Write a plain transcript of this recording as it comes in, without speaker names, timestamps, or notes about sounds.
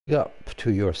up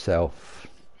to yourself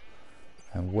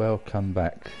and welcome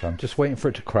back. I'm just waiting for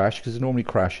it to crash because it normally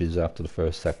crashes after the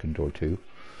first second or two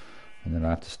and then I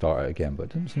have to start it again, but it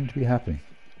doesn't seem to be happening.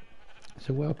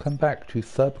 So welcome back to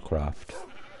Thubcraft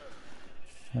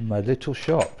and my little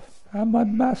shop and my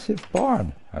massive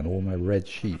barn and all my red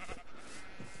sheep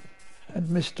and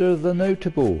Mr. the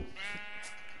Notable.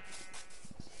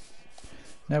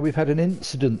 Now we've had an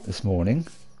incident this morning.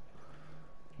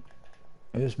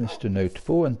 Here's Mr.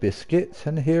 Notable and Biscuit,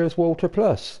 and here's Walter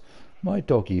Plus, my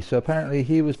doggy. So apparently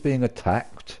he was being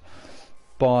attacked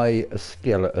by a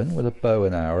skeleton with a bow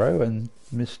and arrow, and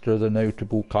Mr. the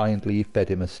Notable kindly fed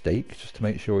him a steak just to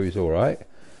make sure he's alright.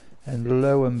 And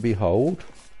lo and behold,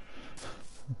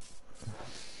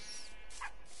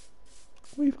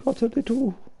 we've got a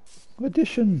little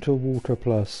addition to Walter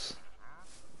Plus.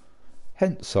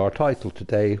 Hence our title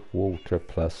today, Walter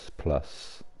Plus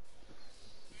Plus.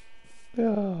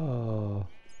 Yeah.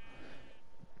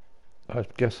 I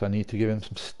guess I need to give him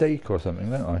some steak or something,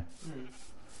 don't I?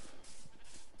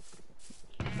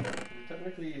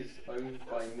 Technically he's owned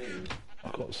by me.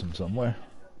 I've got some somewhere.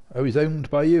 Oh, he's owned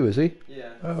by you, is he?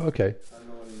 Yeah. Oh, okay.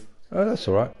 Oh, that's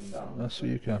alright. That's what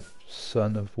you can have.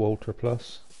 Son of Walter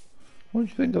Plus. What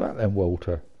did you think of that then,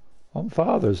 Walter? On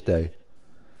Father's Day.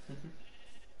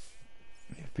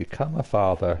 You've become a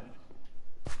father.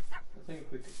 I think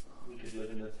we could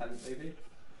live in a tent maybe.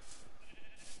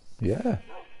 Yeah. I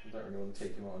don't really want to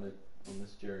take him on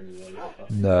this journey while he's a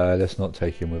puppy. No, let's not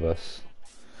take him with us.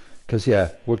 Because, yeah,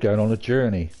 we're going on a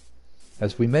journey.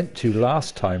 As we meant to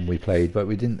last time we played, but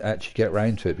we didn't actually get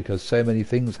round to it because so many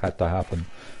things had to happen.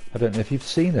 I don't know if you've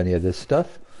seen any of this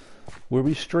stuff. Were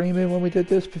we streaming when we did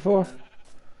this before?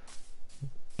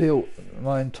 Built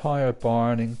my entire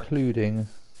barn, including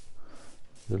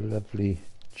the lovely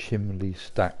chimney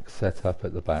stack set up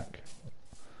at the back.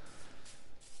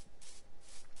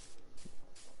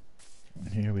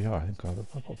 And here we are. I think I've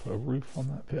got to put a roof on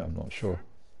that bit. I'm not sure.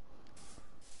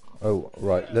 Oh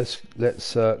right, let's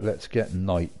get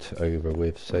night over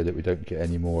with so that we don't get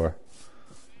any more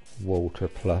Walter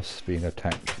Plus being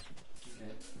attacked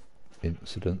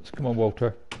incidents. Come on,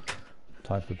 Walter.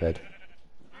 Time for bed.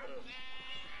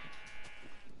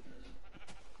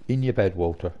 In your bed,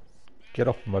 Walter. Get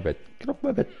off my bed. Get off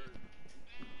my bed.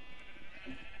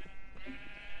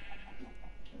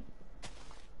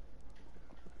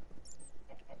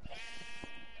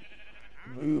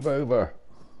 Move over.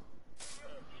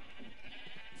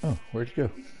 Oh, where'd you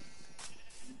go?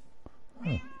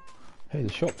 Oh, hey,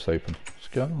 the shop's open. What's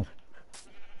going on?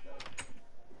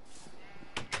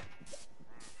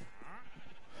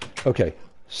 Okay,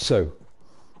 so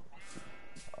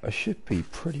I should be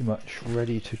pretty much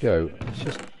ready to go. Let's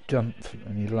just dump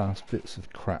any last bits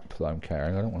of crap that I'm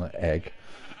carrying. I don't want an egg.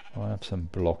 I have some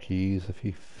blockies, a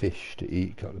few fish to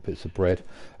eat, a couple of bits of bread.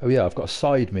 Oh yeah, I've got a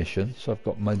side mission, so I've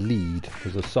got my lead.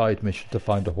 There's a side mission to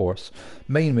find a horse.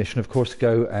 Main mission, of course, to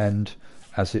go and,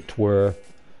 as it were,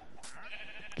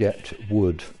 get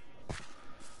wood.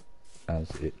 As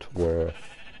it were.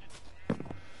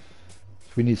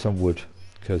 We need some wood,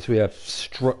 because we have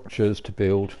structures to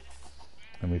build,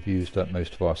 and we've used up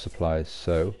most of our supplies,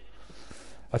 so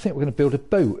I think we're going to build a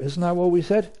boat, isn't that what we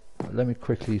said? Let me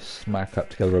quickly smack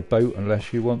up together a boat,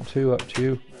 unless you want to. Up to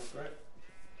you.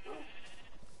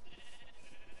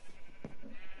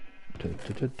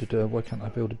 Why can't I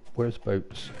build? Where's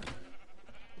boats?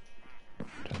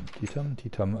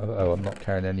 Tum. Oh, I'm not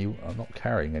carrying any. I'm not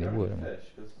carrying any wood. Am I?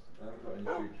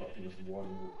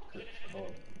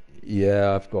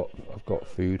 Yeah, I've got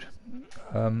food.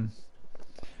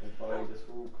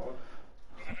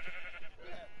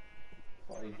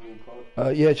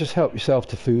 Yeah, just help yourself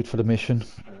to food for the mission.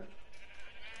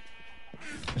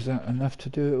 Is that enough to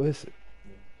do it with?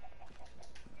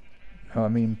 No, I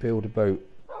mean build a boat.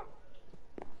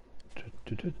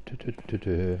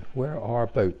 Where are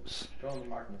boats? Go on the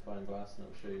magnifying glass and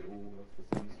it'll show you all of the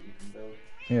things that you can build.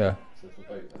 Yeah. So for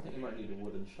boat, I think you might need a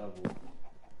wooden shovel.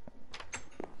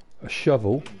 A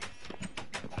shovel?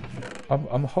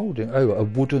 I'm holding. Oh, a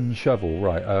wooden shovel.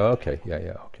 Right. Oh, okay. Yeah.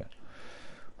 Okay.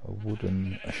 A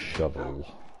wooden shovel.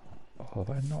 Oh,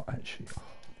 have I not actually?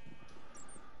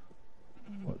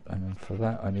 What, and then for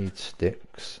that I need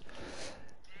sticks.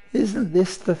 Isn't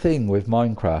this the thing with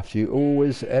Minecraft? You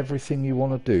always, everything you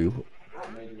want to do,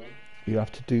 you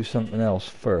have to do something else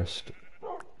first.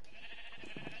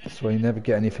 That's why you never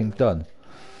get anything done.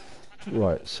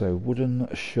 Right, so wooden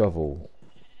shovel.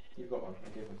 You've got one, I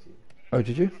gave one to you. Oh,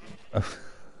 did you? Oh.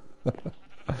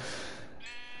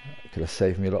 Could have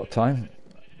saved me a lot of time.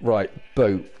 Right,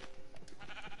 boat.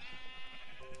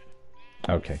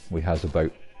 Okay, we has a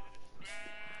boat.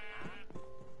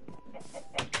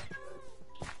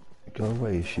 Go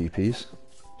away, sheepies.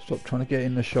 Stop trying to get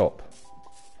in the shop.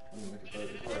 I'm gonna make a boat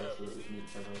as well so that we can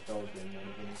each have a dog in one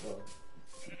of them as well.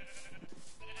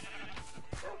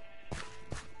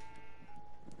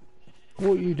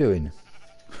 What are you doing?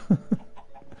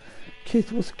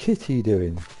 Kit, what's Kitty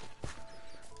doing?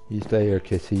 You stay here,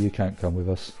 Kitty, you can't come with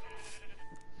us.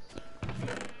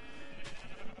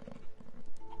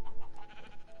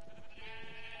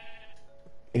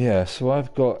 Yeah, so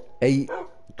I've got 8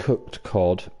 cooked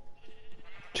cod,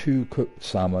 2 cooked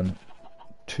salmon,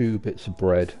 2 bits of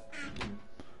bread.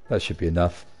 That should be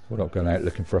enough. We're not going out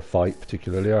looking for a fight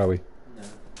particularly, are we?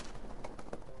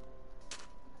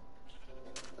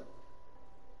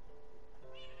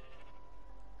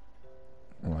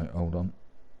 No. Right, hold on.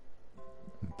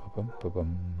 Ba-bum,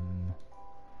 ba-bum.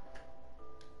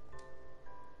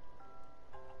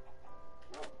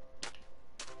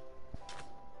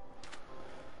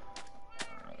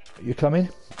 You coming?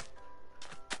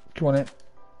 Come on in.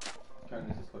 Trying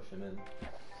to push him in.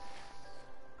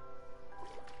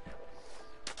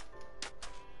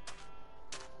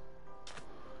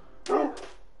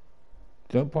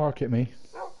 Don't bark at me.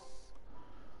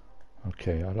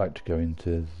 Okay, I like to go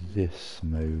into this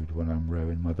mode when I'm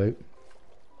rowing my boat.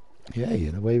 Yay,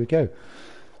 and away we go.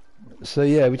 So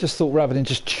yeah, we just thought rather than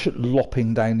just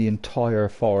lopping down the entire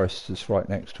forest that's right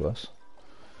next to us,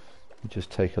 we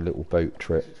just take a little boat We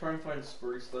trip. should try and find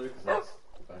spruce though, because that's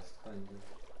the best kind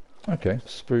of. Okay,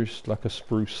 spruce, like a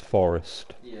spruce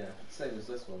forest. Yeah, same as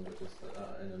this one, but just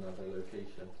in another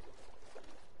location.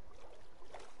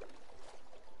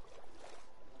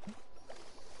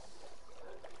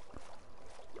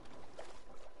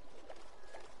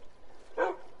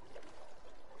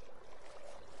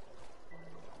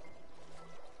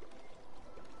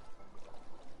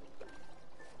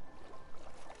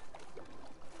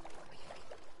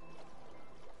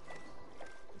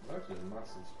 Actually, a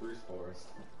massive spruce forest.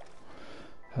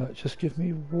 Just give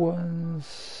me 1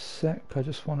 sec, I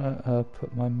just want to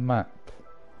put my map.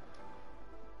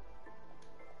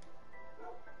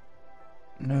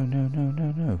 No, no, no,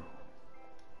 no, no.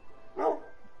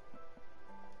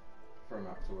 For a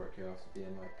map to work, you have to be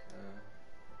in like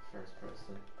first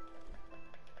person.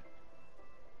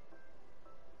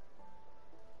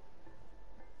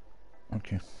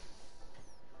 Okay.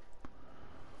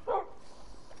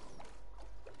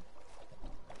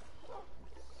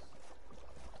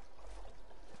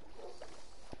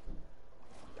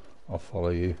 I'll follow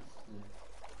you.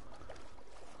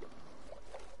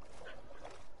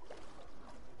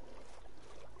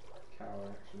 Cow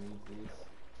actually need these.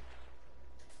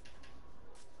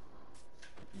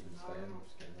 You can stay in, I'm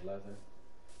just getting the leather.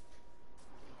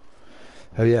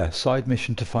 Oh yeah, side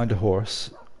mission to find a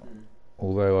horse. Mm.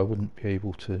 Although I wouldn't be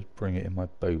able to bring it in my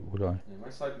boat, would I? Yeah, my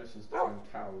side mission's to find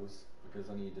cows because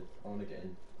I want to get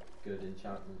in good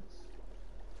enchantments.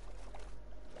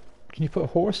 Can you put a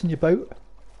horse in your boat?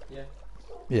 Yeah.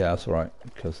 Yeah, that's alright,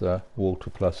 because Walter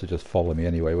Plus will just follow me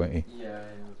anyway, won't he? Yeah,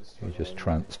 he'll just. He'll travel just on the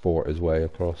transport his way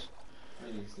across. way.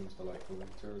 Mainly he seems to like the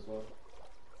water as well.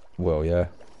 Well, yeah,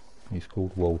 he's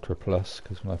called Walter Plus,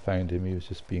 because when I found him he was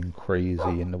just being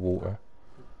crazy in the water.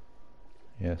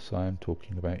 Yes, I am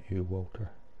talking about you, Walter.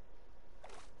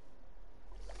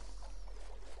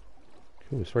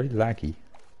 Cool, it's very laggy.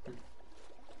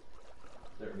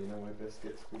 Don't really know why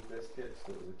Biscuit's called Biscuit, just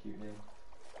thought it was a cute name.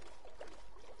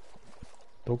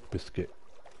 Dog biscuit.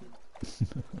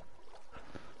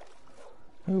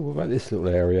 Oh, what about this little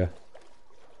area?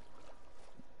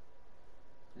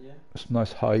 Yeah. Some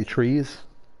nice high trees.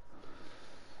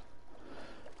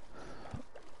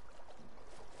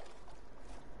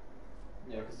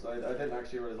 Yeah, because I didn't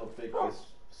actually realise how big this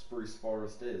spruce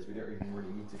forest is. We don't even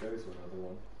really need to go to another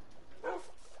one.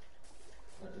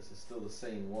 Like, this is still the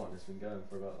same one. It's been going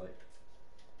for about like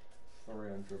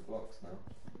 300 blocks now.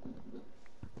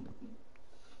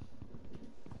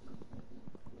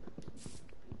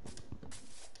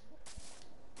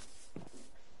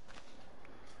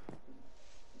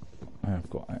 I've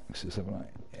got axes, haven't I?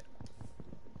 Yeah.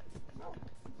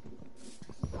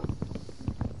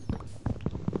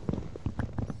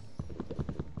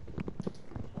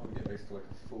 I want to get basically like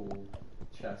a full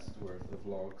chest worth of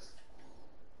logs.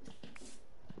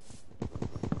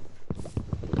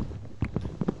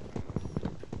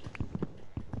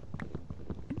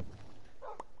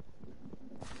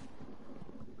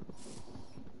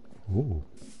 Ooh.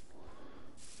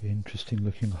 Interesting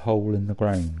looking hole in the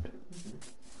ground.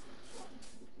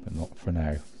 But not for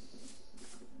now.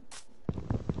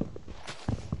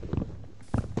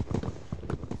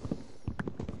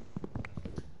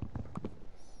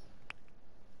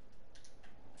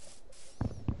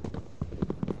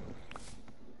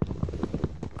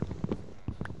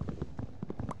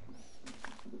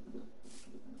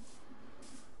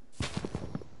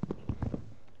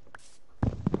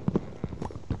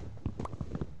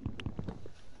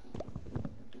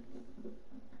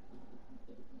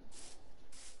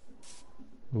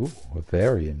 Ooh, a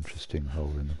very interesting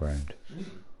hole in the ground.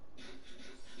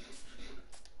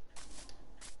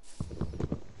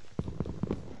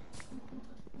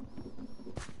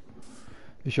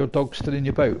 Is your dog still in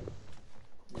your boat?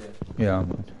 Yeah. Yeah,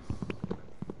 I'm on.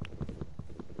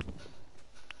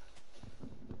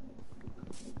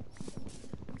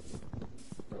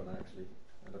 I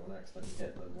don't want to accidentally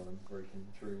hit them when I'm breaking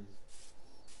trees.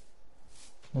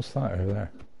 What's that over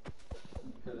there?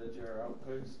 Pillager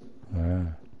outpost. Ah,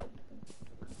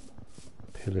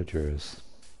 pillagers.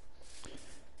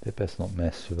 They best not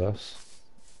mess with us.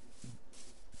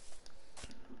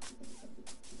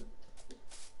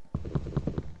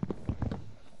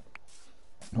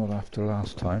 Not after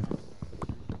last time.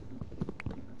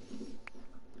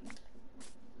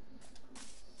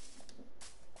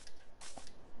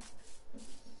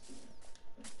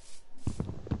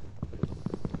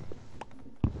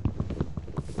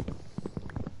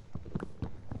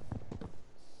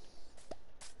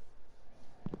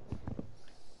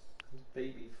 There's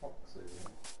baby fox over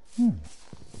there. Hmm.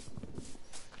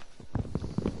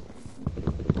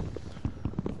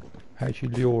 How do you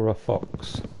lure a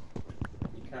fox?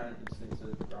 You can't, you just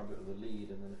need to grab it with a lead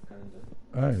and then it kind of...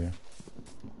 Oh yeah.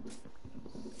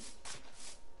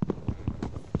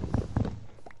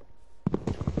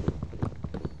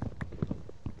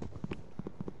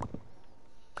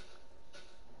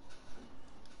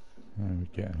 How are we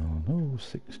getting on? Oh,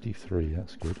 63,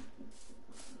 that's good.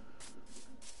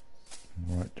 In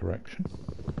the right direction.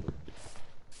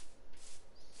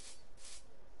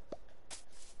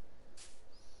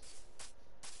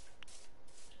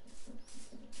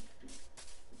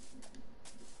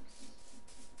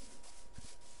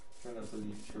 Try not to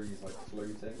leave trees like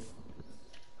floating.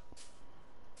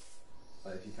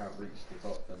 Like if you can't reach the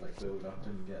top, then like build up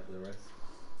and get the rest.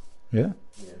 Yeah?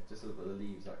 Yeah, just so that the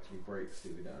leaves actually break, so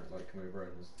we don't like come over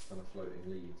and there's kind of floating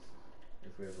leaves.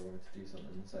 If we ever wanted to do something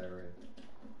in this area.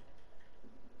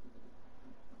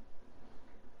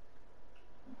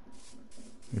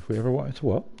 If we ever wanted to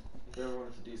what? If we ever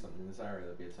wanted to do something in this area,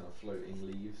 there'd be a ton of floating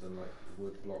leaves and like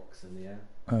wood blocks in the air.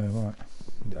 Oh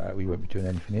right. We won't be doing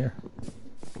anything here.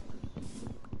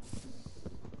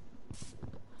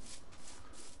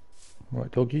 Right,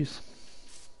 doggies.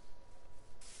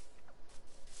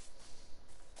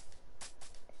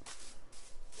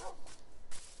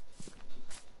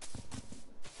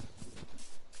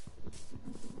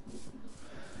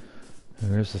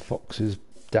 And there's the fox's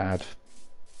dad.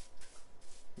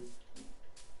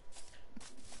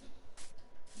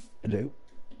 Hello.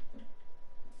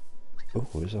 Oh,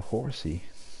 there's a horsey.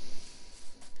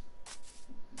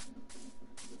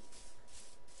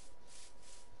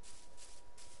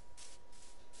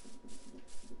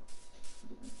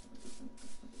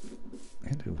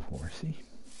 Hello, horsey.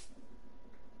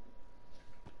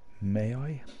 May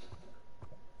I?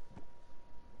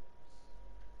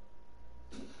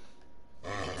 I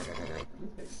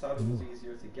think saddle was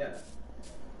easier to get. It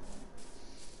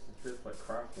feels like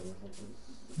crafting or something.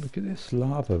 Look at this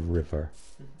lava river.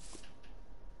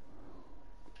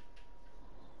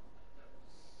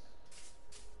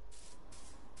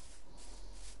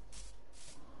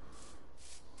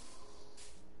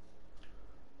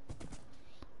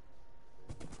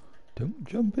 Don't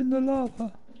jump in the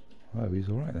lava. Oh, he's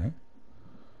alright now.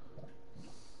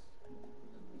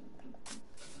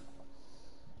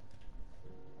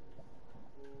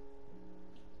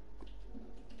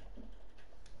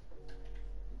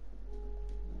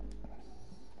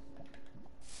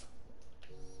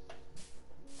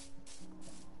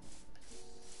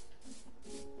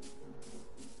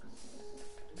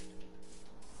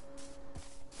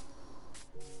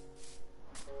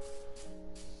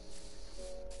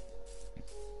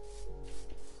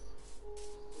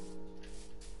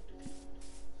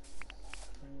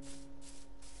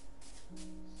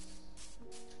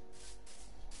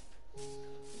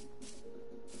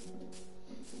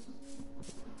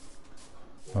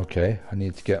 Okay, I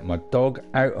need to get my dog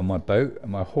out of my boat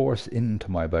and my horse into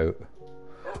my boat.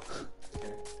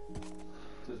 Okay.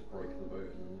 Just break the boat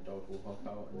and then the dog will hop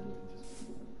out and then you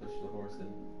can just push the horse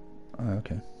in. Oh,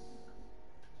 okay.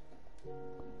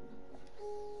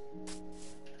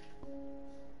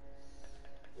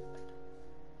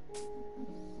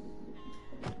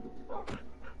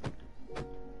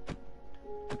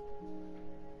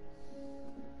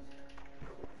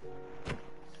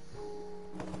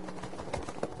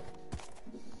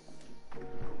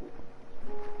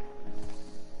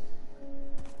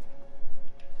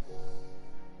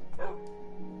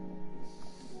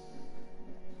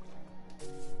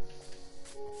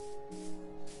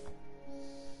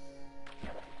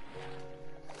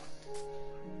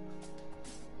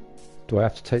 Do I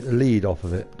have to take the lead off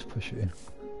of it to push it in?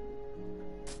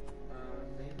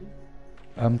 Maybe.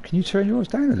 Can you turn yours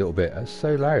down a little bit? It's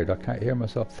so loud I can't hear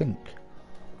myself think.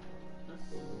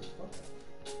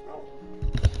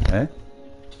 Eh?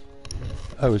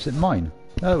 Oh, is it mine?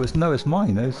 No, it's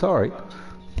mine. Oh, sorry.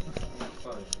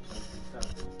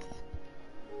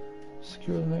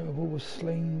 Secure the notable was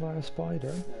slain by a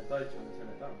spider. Yeah, I died trying to turn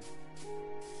it down.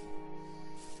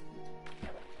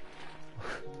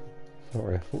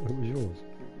 Sorry, I thought it was yours.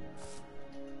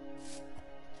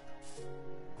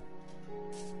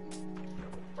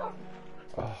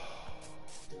 Oh,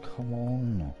 come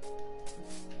on.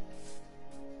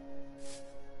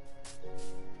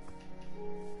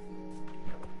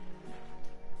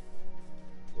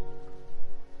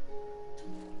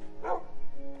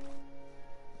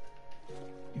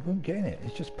 You won't get in it.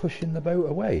 It's just pushing the boat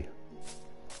away.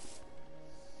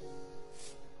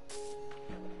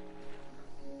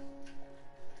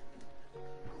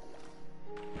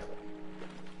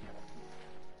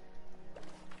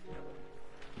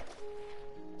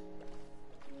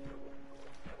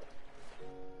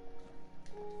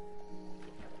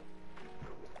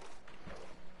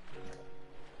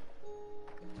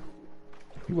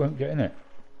 You won't get in it.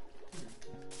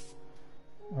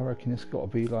 I reckon it's got to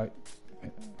be like, I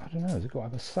don't know, has it got to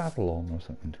have a saddle on or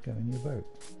something to go in your boat?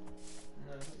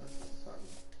 No, that's not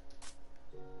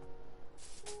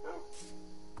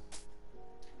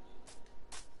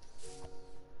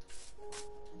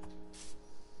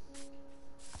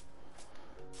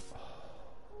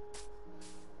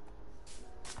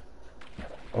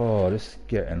Oh, this is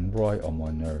getting right on my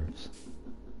nerves.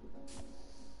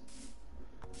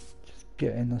 Just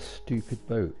get in the stupid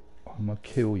boat. I'm gonna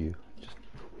kill you. Just...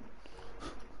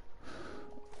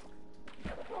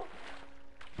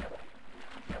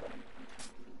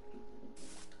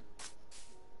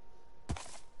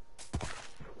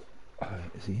 Oh,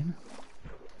 is he in?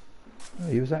 Oh,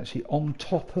 he was actually on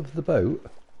top of the boat,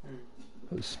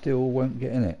 but still won't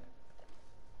get in it.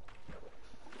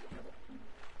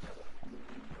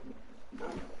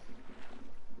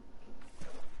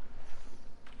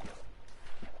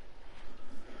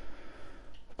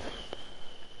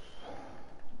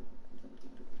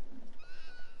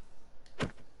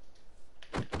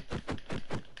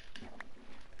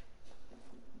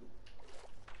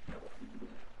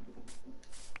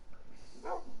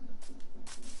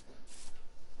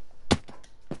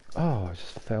 Oh, I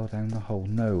just fell down the hole.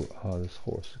 No. Oh, this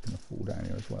horse is going to fall down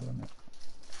here as well, isn't it?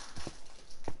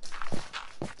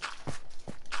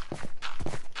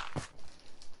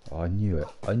 Oh, I knew it.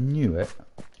 I knew it.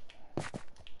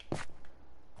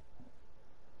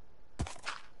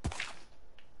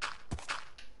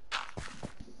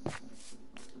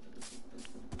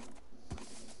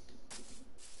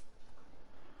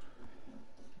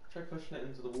 Try pushing it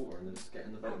into the water and then just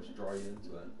getting the boat to dry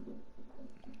into it.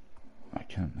 I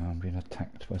can't now. I'm being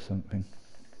attacked by something.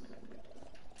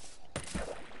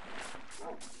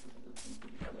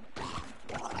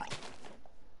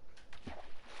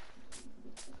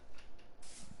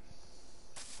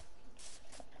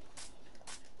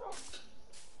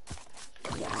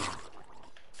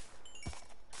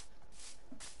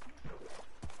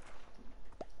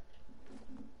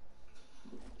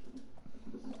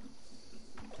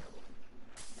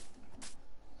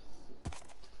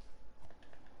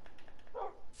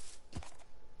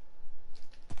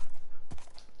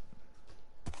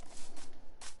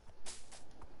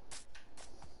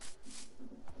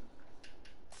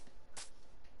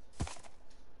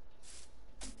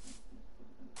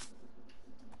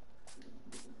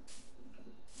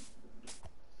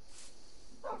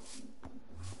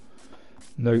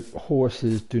 No,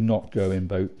 horses do not go in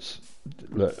boats.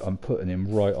 Look, I'm putting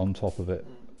him right on top of it,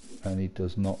 and he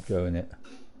does not go in it.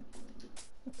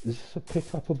 Is this a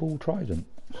pick-up-able trident?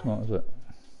 It's not, is it?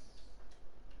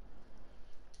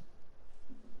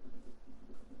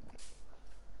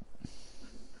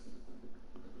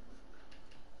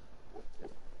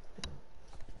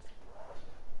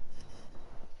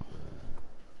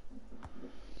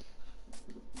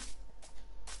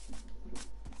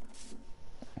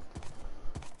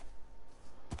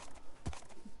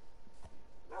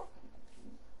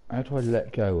 How do I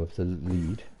let go of the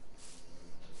lead?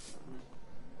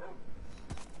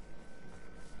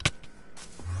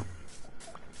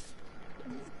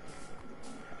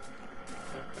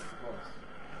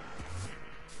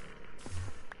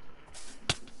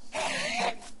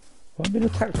 I've been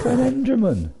attacked by an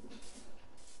Enderman!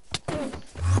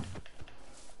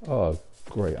 Oh,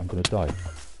 great, I'm gonna die.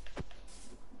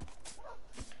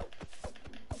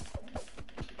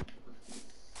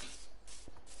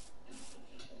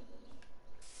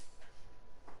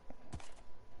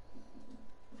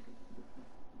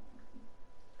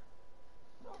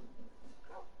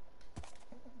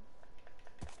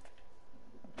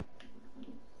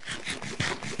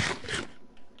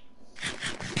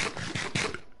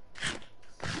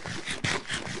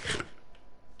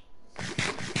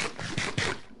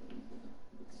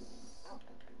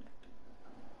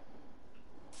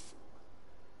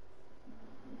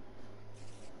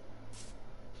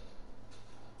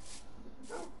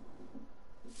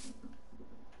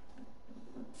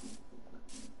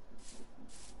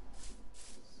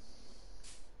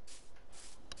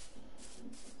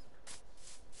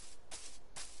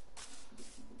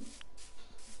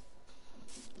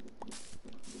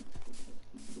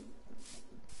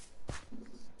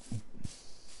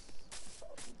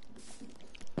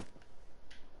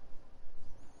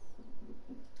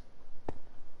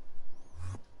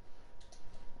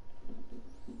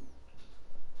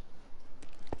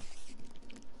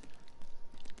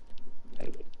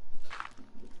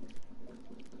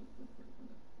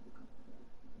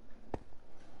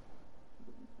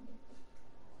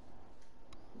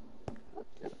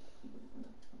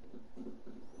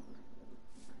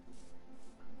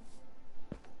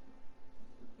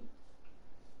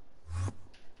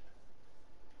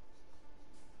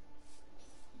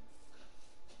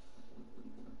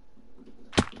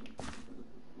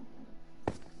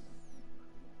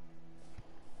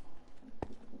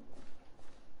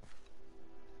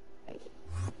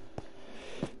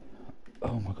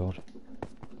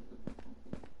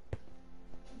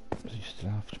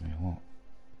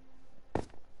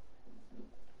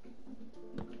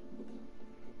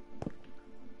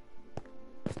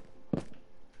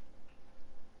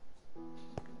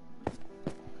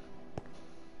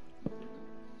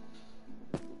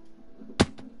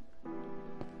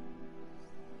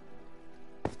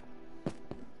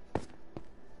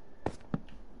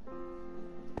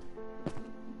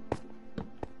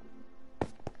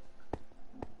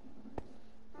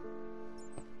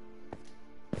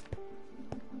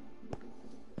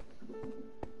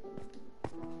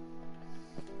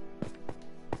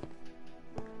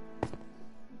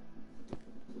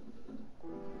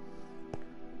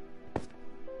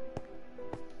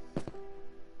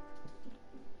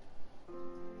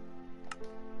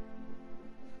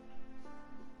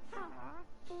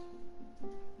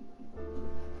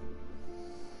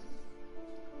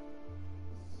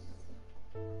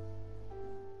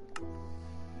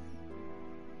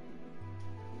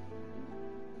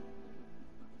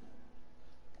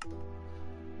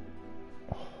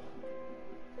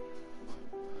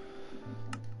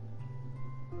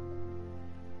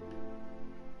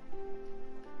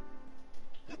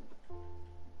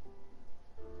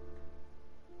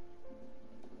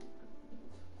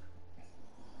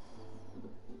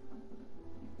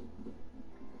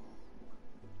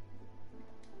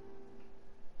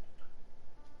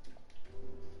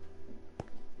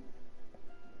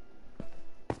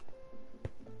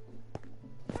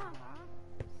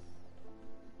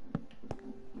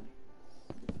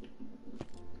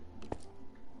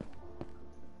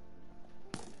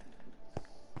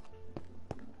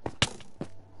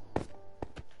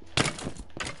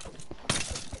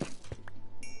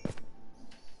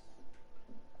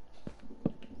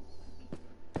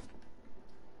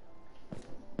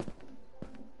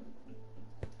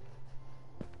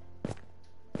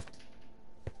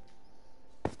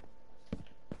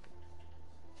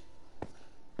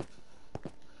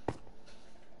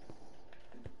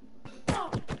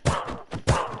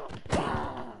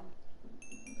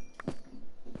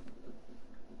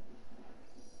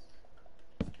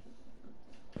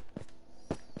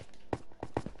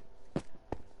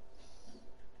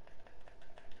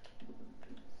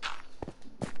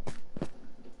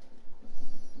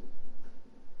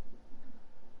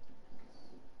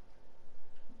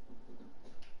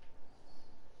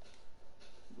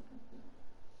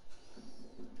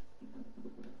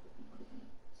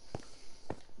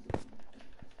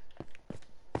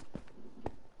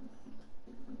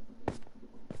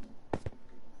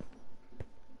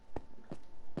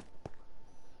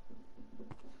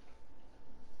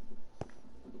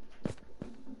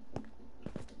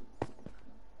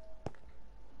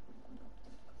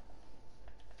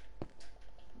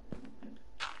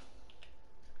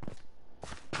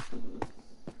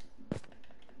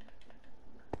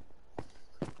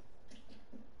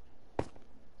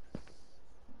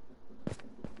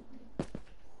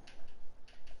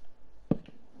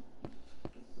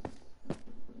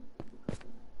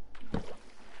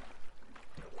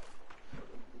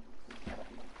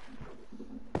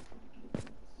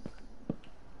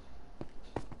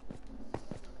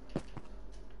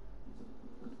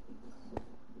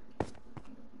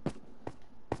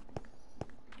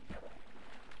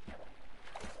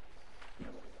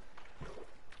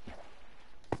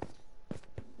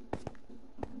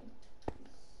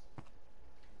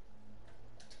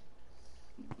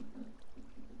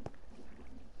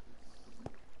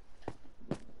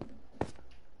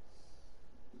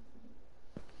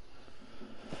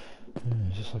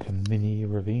 It's like a mini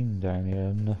ravine down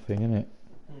here, nothing in it.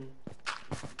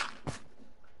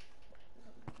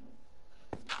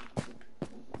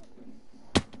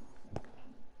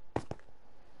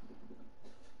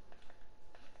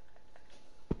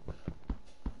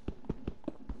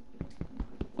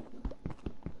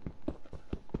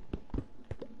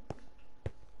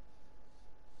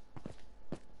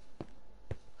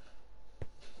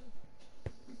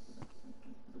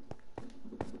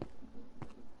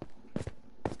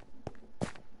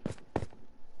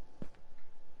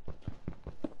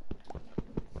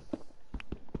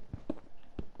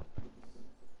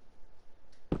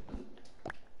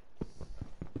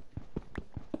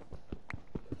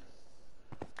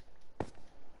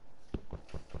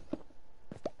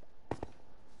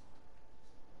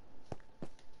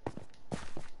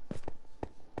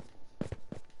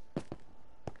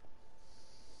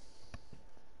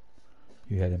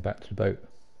 You heading back to the boat?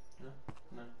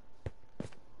 No.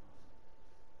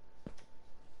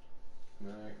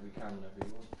 No, we can whenever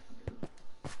you want.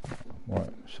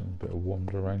 Right, so a bit of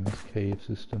wander around this cave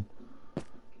system. I've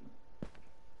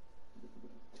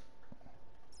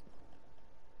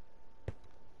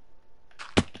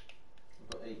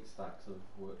got 8 stacks of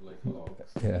wood, like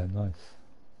logs. Yeah, nice.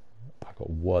 I got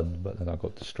one, but then I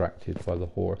got distracted by the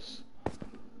horse.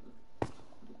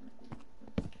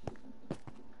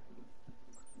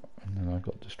 And then I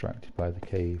got distracted by the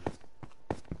cave.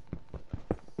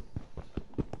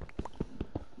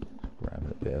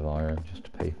 Grab a bit of iron just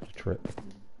to pay for the trip.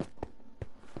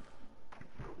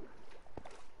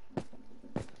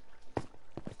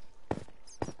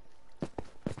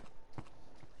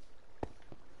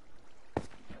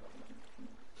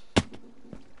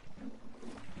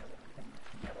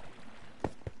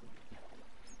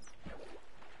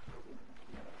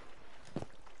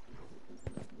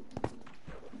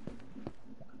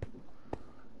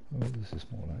 Oh, this is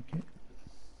more like it.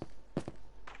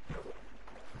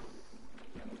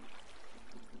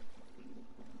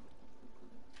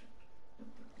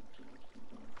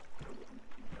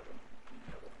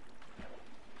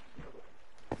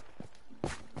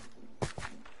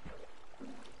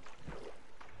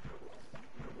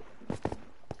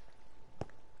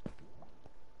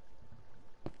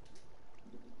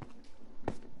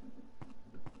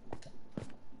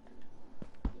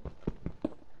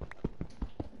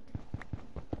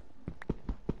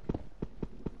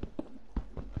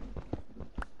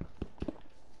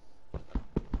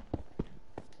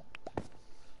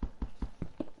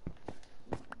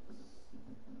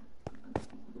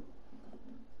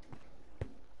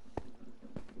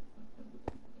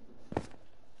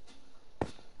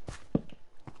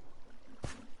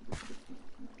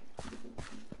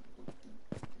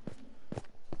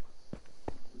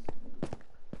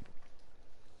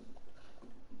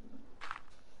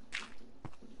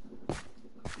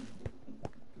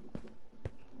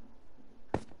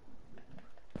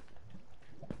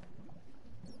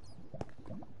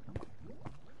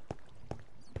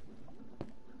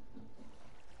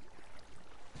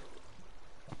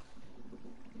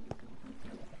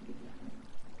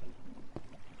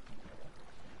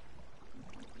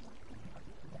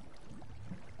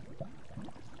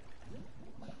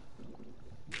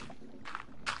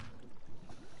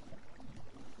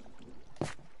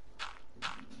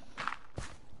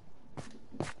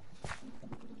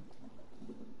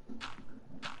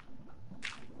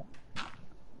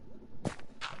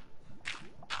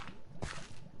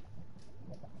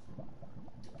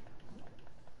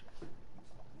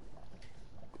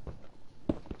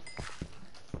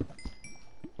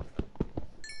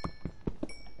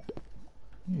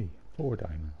 Yay, 4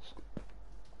 diamonds.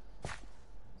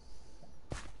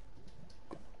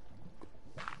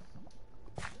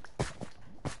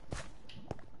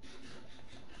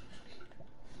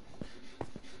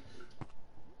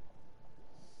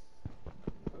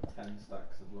 Got 10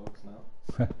 stacks of logs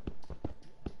now.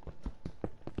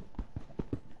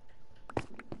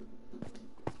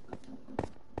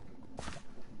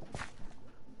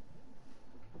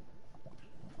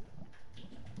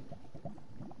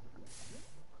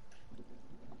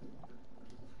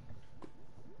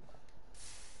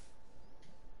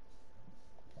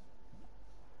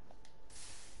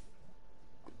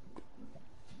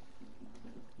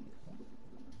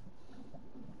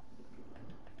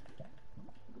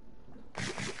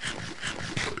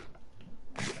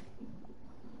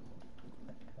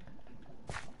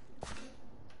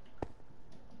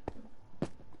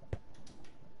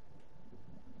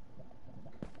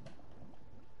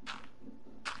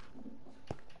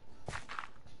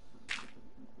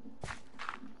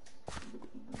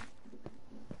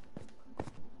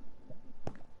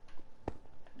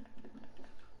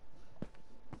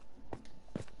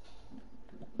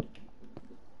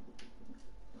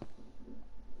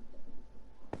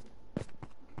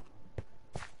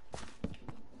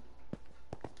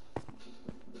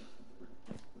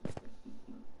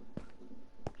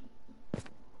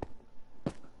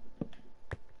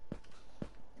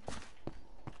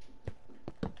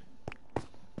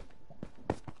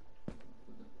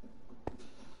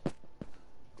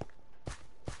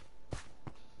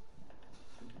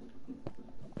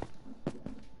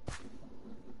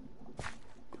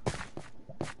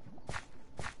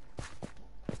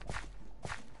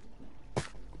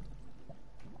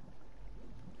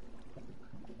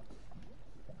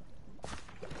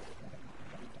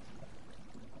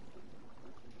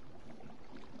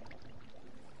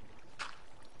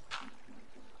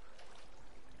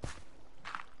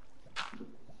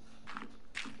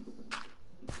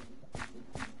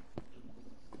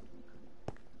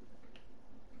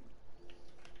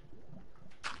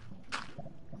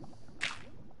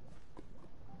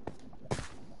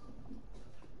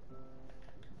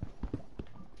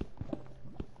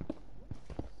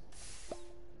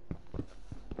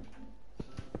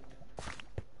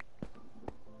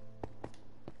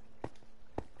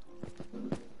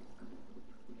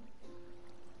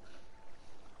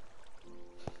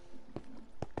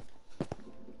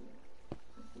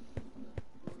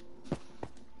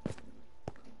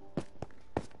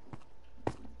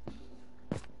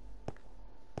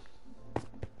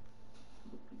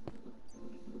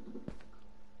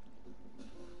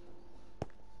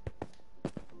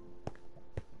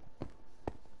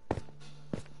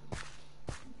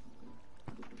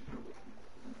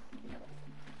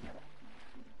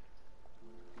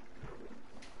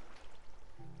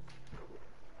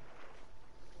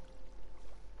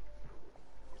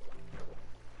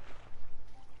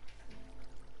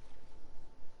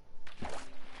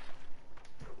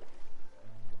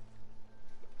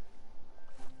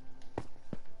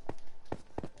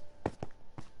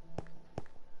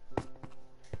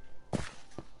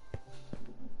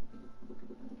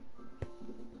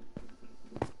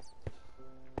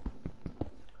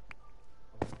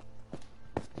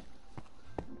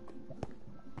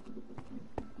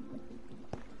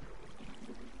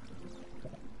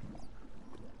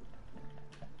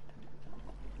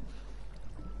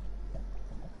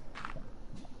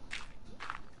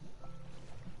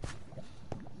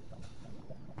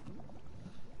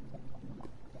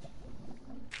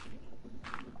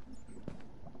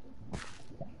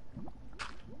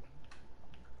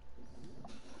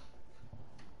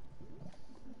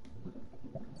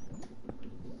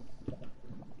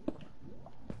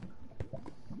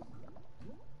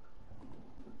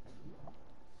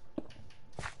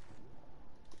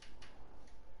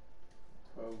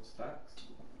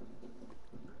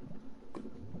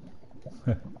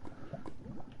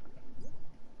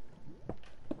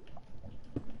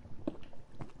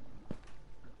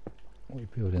 We're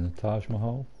building the Taj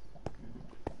Mahal.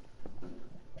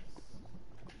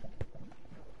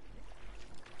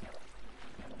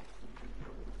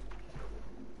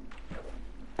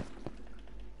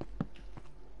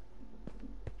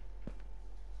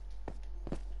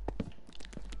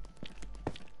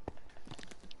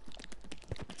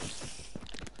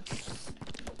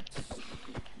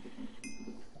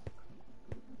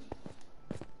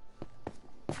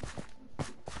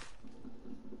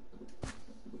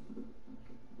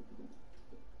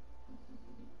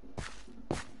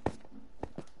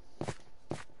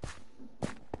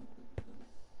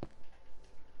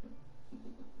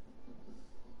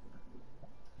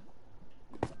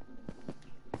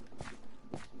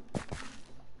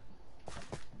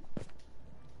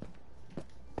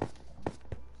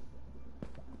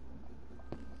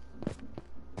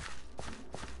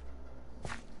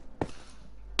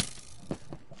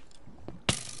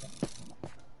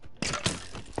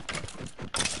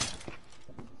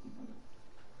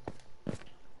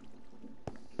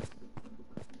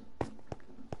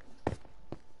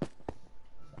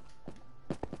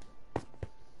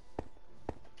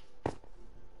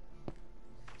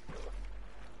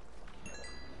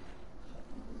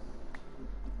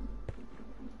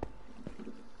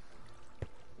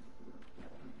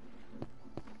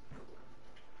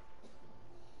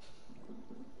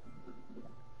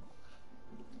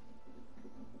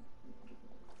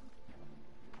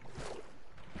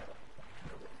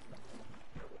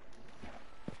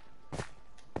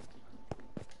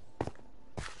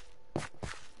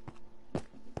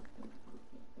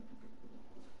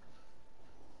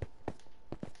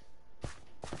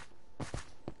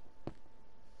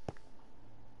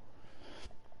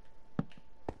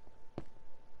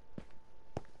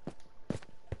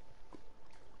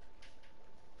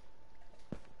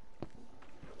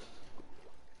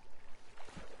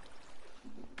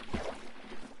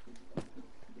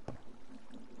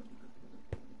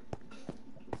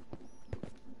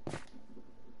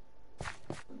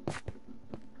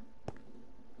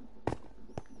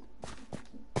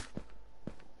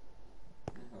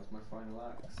 That was my final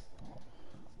axe.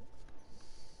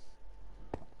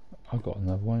 I've got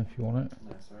another one if you want it.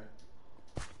 No, sorry.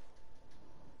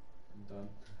 I'm done.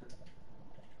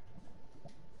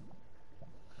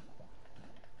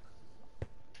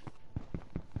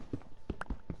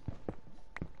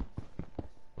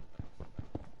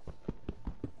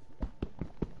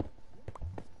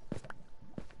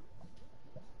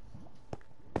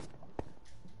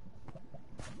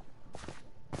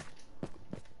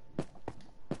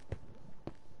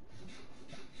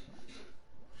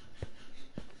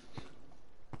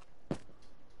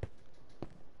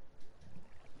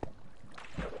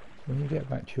 When you get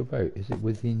back to your boat, is it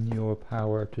within your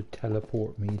power to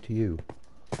teleport me to you?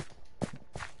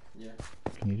 Yeah.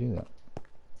 Can you do that?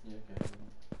 Yeah, okay.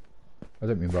 I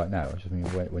don't mean right now, I just mean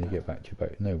when you get back to your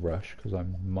boat. No rush, because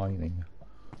I'm mining,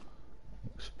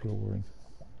 exploring.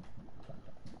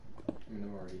 I mean,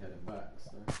 I'm already heading back,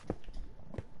 so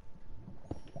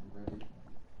I'm ready.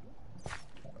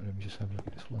 Let me just have a look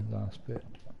at this one last bit.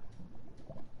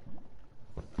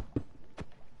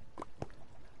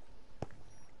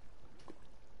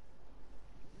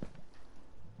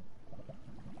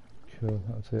 Cool,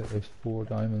 that's it, there's 4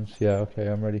 diamonds. Yeah, okay,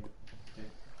 I'm ready. Okay.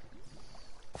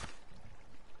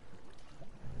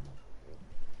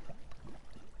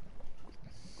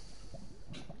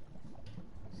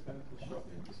 It's kind of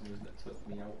shocking for some reason it took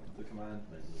me out of the command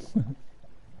menu.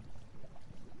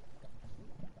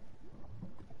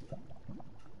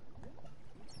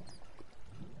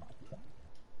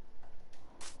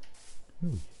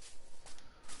 Ooh.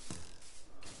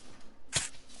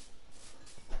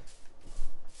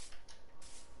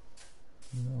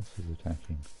 Who else is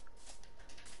attacking?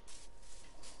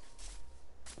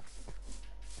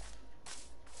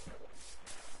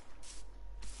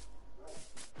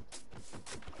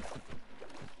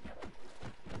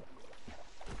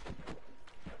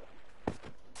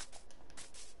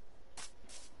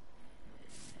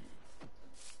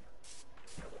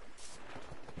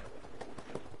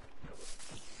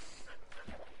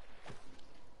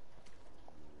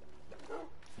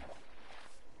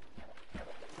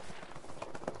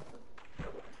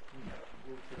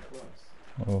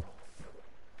 Oh.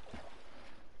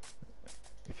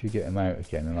 If you get him out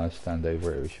again and I stand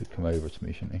over it, he should come over to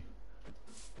me, shouldn't he?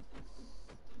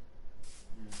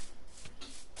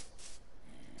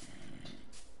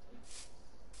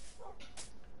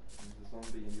 There's a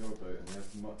zombie in your boat and they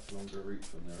have much longer reach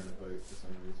when they're in a boat for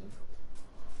some reason.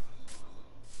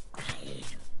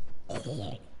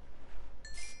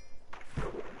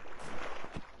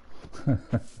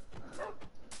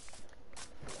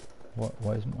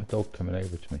 Why isn't my dog coming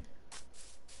over to me?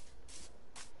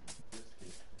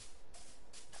 Biscuit.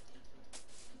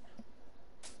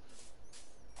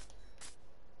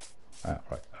 Ah,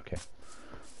 right, okay.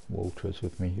 Walter's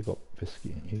with me. You got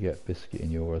biscuit. You get biscuit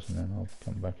in yours, and then I'll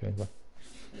come back over.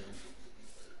 Yeah.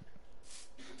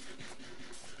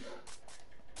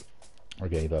 I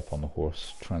gave up on the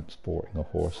horse, transporting a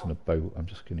horse and a boat. I'm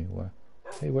just going to.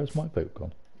 Hey, where's my boat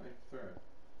gone? I prefer it.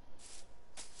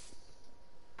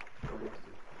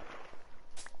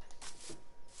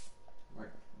 Right.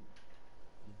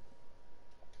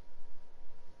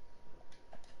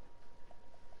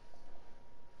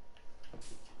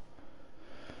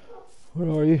 Where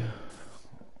are you?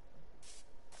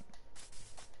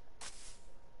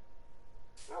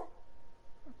 I'll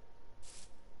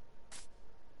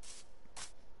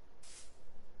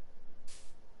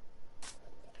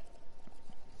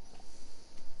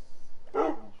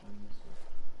try this one.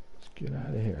 Let's get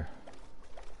out of here.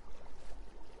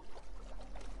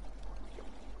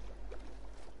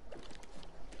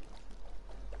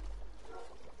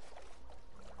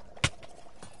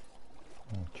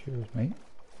 Oh, cheers, mate.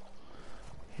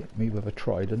 Hit me with a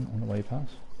trident on the way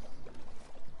past.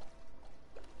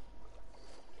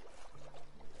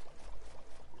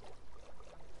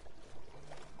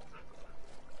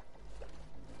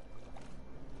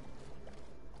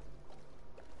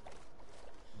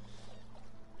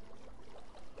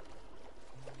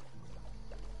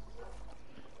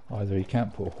 Either he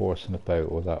can't put a horse in a boat,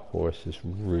 or that horse just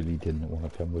really didn't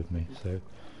want to come with me, so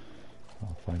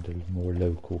I'll find a more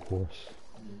local horse.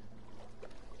 Mm.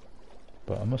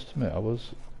 But I must admit, I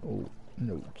was... Oh,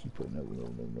 no, keeper, no.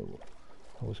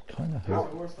 I was kind of There's a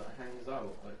hoping... horse that hangs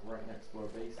out like right next to our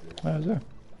bases. Where is there?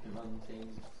 An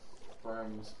untamed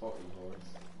brown spotty horse.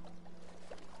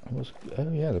 I was...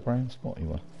 Oh yeah, the brown spotty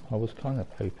one. I was kind of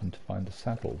hoping to find a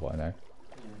saddle by now.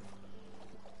 Yeah.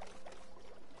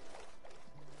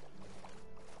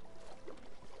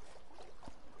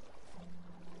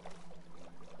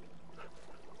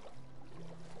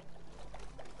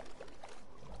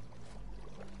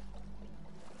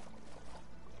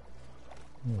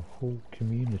 A whole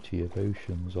community of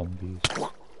ocean zombies.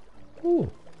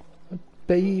 Oh, a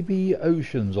baby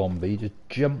ocean zombie just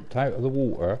jumped out of the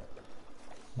water.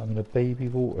 I mean, a baby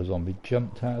water zombie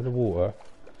jumped out of the water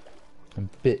and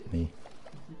bit me.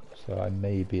 So I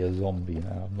may be a zombie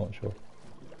now, I'm not sure.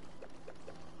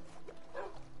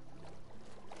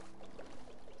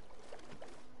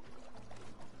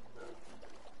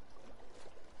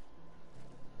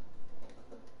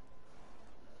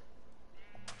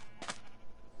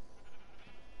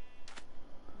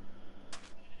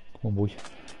 Come on, boy.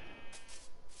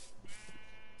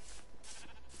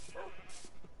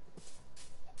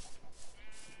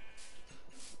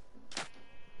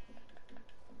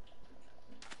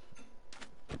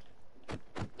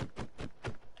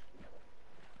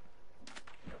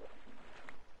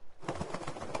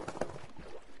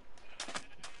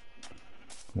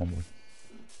 Come on, boy.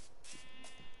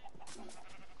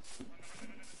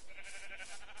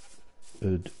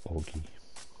 Good Oggy.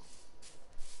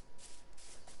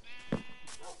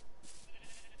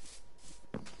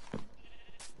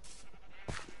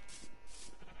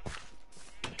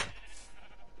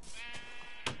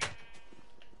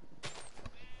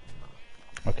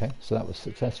 Okay, so that was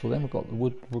successful then. We've got the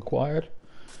wood required.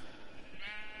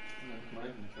 Yeah, my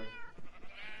inventory.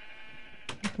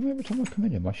 Come every time I come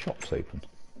in here, my shop's open.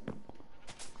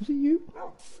 Was it you?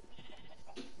 No,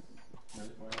 my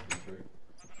inventory.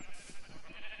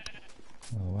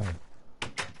 Oh wow.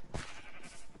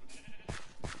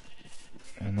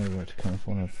 I know where to come if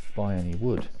I want to buy any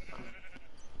wood.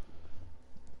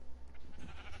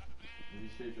 Have you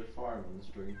showed your farm on the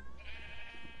stream?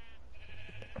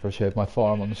 Have I showed my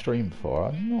farm on the stream before?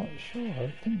 I'm not sure,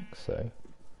 I think so.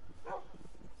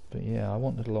 But yeah, I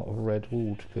wanted a lot of red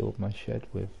wool to build my shed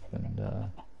with, and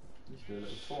You should do a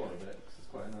little tour of it because it's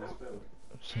quite a nice build.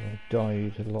 so I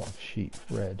dyed a lot of sheep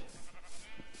red.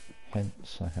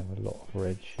 Hence I have a lot of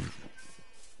red sheep.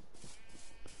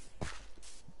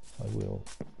 I will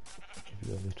give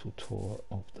you a little tour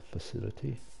of the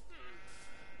facility.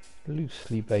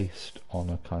 Loosely based on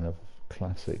a kind of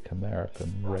classic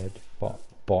American red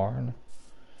barn.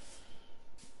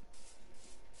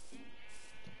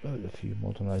 A few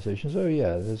modernizations. Oh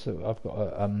yeah, I've got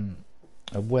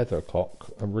a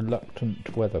weathercock, a reluctant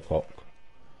weathercock.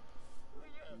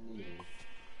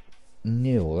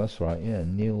 Neil, that's right, yeah,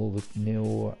 Neil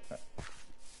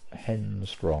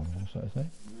Henstrong, what's that his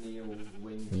name? Neil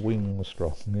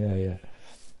Wingstrong, yeah.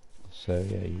 So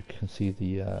yeah, you can see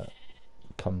the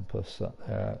compass up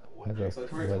there, weather So I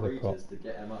tried for weathercock. ages to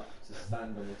get him up to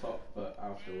stand on the top, but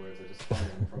afterwards I just hung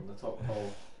him from the top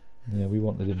pole. Yeah, we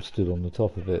wanted him stood on the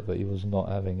top of it, but he was not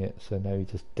having it, so now he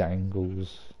just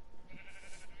dangles.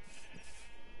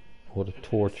 What a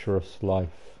torturous life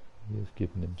he has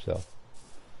given himself.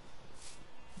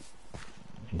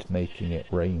 He's making it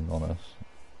rain on us.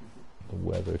 The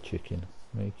weather chicken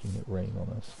making it rain on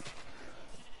us.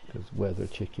 Because weather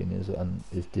chicken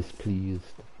is displeased.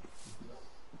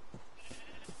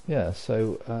 Yeah,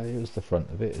 so here's the front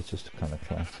of it. It's just a kind of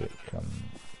classic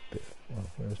bit. Well,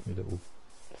 where's my little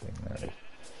thing? There it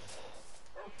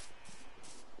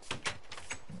is.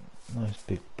 Nice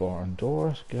big barn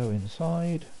doors. Go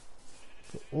inside.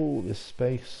 Got all this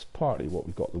space. Partly what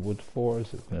we've got the wood for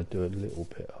is that we're going to do a little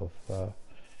bit of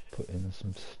put in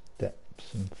some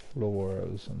steps and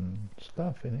floors and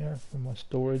stuff in here for my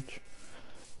storage.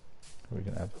 We're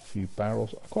going to have a few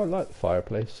barrels. I quite like the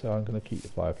fireplace, so I'm going to keep the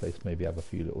fireplace, maybe have a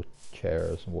few little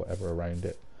chairs and whatever around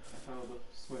it. How the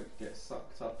smoke gets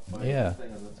sucked up by Yeah. the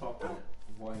thing on the top and it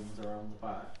winds around the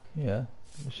back. Yeah,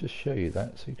 let's just show you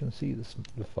that so you can see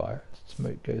the fire.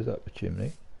 Smoke goes up the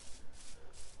chimney.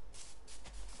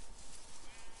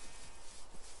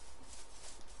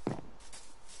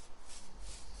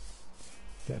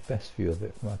 Get a best view of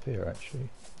it from up here actually,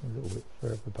 a little bit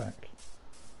further back.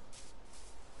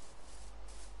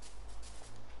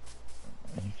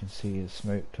 And you can see the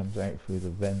smoke comes out through the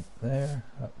vent there,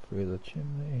 up through the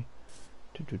chimney,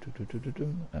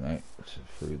 and out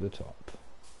through the top.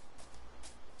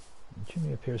 The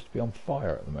chimney appears to be on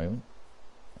fire at the moment,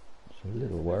 so a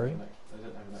little worry. I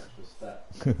don't have an extra step.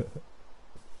 I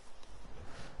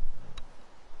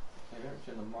don't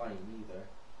in the mine either.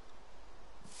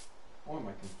 Or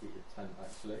my completed tent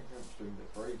actually. I haven't streamed it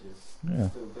for ages. Yeah.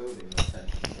 Still building the tent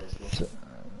first of all.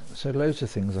 So loads of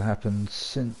things have happened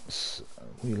since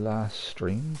we last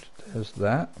streamed. There's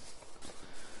that.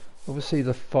 Obviously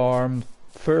the farm,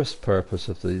 first purpose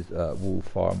of the wool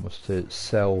farm was to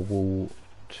sell wool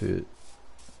to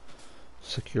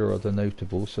secure the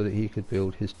notable so that he could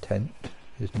build his tent,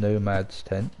 his nomad's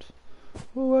tent.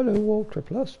 Oh hello Walter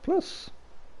plus plus.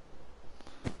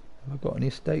 Have I got any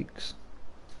steaks?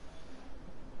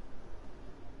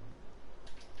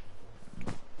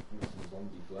 Some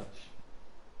zombie flesh.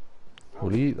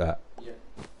 Will you eat that? Yeah.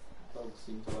 Dogs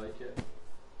seem to like it.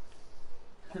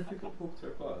 Look at Walter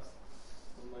Plus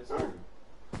on my screen.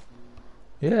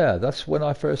 Yeah, that's when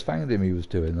I first found him he was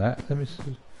doing that. Let me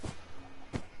see.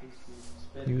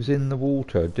 He was in the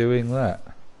water doing that.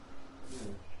 Yeah.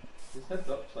 His head's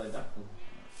upside down.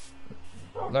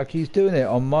 Like he's doing it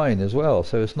on mine as well,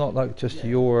 so it's not like just Yeah.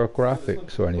 your No, it's graphics not or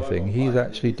just anything. on He's mine,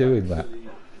 actually doing that.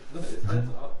 Look, his head's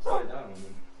upside down.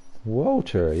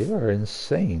 Walter, you're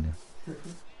insane.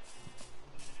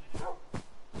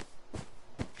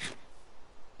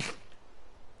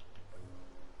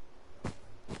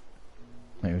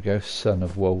 There we go, son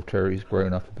of Walter. He's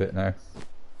grown up a bit now.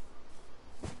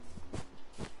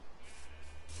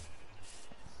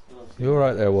 You're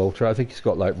right there, Walter. I think he's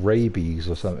got like rabies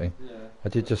or something. Yeah. I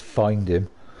did just find him.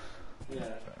 Yeah.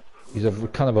 He's a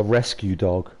kind of a rescue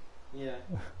dog. Yeah.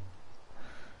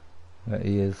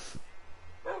 He is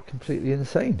completely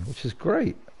insane, which is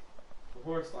great. The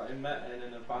horse that I met in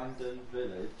an abandoned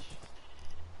village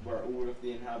where all of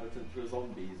the inhabitants were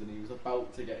zombies and he was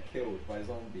about to get killed by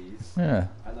zombies. Yeah.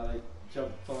 And then I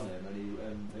jumped on him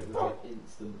and it was like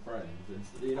instant friends.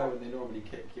 You know when they normally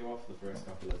kick you off the first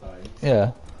couple of times?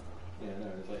 Yeah. Yeah, no,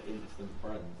 it was like instant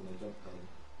friends and I jumped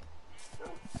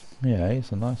on him. Yeah,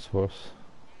 he's a nice horse.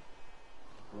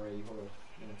 Grey horse.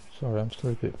 Yeah. Sorry, I'm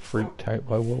still a bit freaked out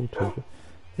by Walter.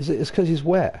 Is it? It's because he's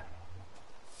wet.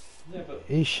 Yeah, but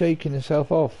He's shaking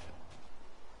himself off.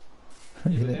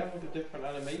 yeah, but they have like a different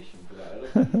animation for that. It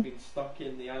looks like he's been stuck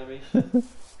in the animation.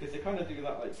 Because they kind of do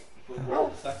that like for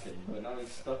 1 second, but now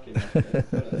he's stuck in like a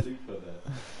kind of loop of it.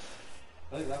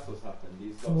 I think that's what's happened.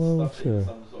 He's got stuck in Walter.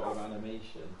 some sort of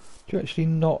animation. Do you actually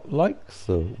not like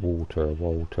the water,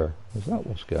 Walter? Is that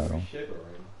what's going on? He's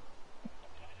shivering.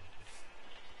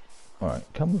 Alright,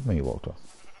 come with me, Walter. I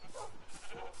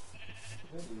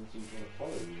don't even seem to want to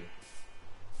follow you.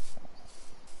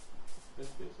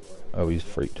 Biscuit's alright. Oh, he's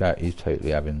freaked out. He's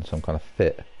totally having some kind of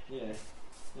fit. Yeah.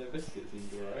 Yeah, Biscuit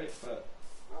seems alright, but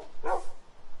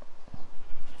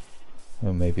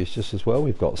Well, maybe it's just as well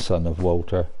we've got son of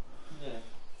Walter,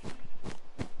 yeah.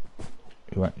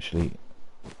 who actually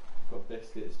Got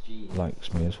Biscuit's genes.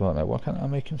 likes me as well. Now, why can't I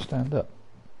make him stand up?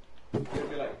 It could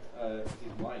be like,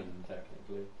 he's blind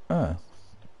technically. Ah.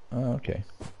 Oh, okay.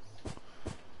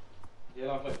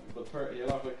 He'll have like he'll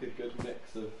have like a good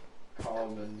mix of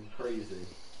calm and crazy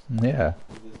Yeah.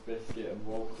 with this Biscuit and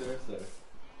Walter, so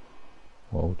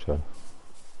Walter.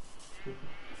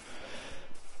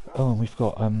 Oh, and we've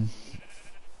got an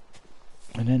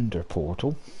ender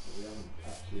portal. We haven't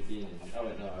actually been in. Oh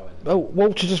wait, no, I went in. Oh,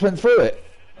 Walter just went through it.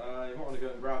 You might want to go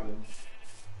and grab him.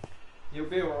 He'll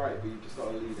be alright, but you've just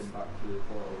got to lead him back to the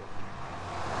portal.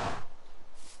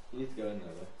 You need to go in there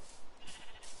though.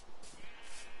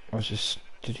 I was just.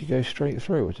 Did he go straight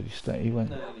through, or did he stay? He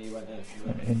went. No, he went in. He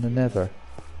went In the nether.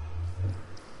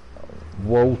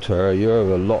 Walter, you're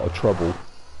in a lot of trouble.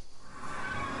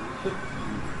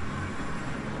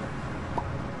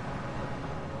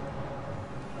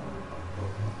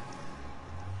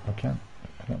 I can't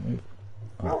move.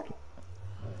 Oh.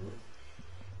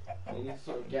 You need to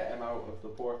sort of get him out of the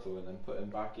portal and then put him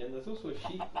back in. There's also a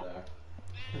sheep there.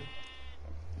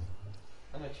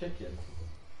 And a chicken.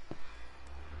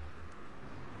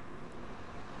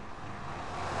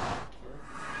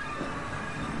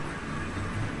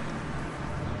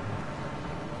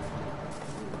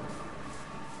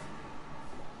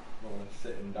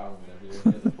 Sit him down whenever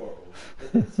you're near the portal.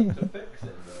 It did seem to fix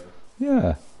him though.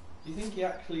 Yeah. Do you think he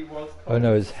actually was cold? Oh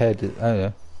no, his head is. Oh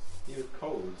yeah. He was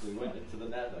cold, so he went into the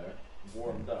nether,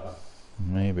 warmed up.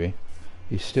 Maybe.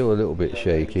 He's still a little bit Yeah,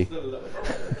 shaky. He's still a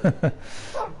little bit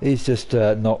He's just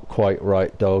not quite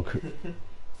right, dog.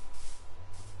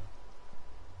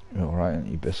 You're alright,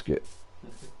 aren't you, Biscuit?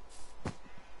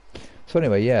 So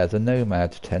anyway, yeah, the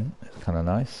Nomad tent is kind of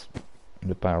nice.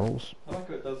 The barrels. I like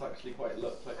how it does actually quite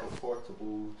look like a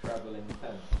portable travelling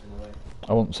tent in a way.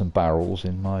 I want some barrels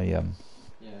in my Yeah.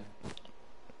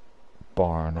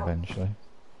 barn eventually.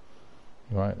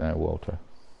 You right now, Walter?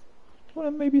 Do you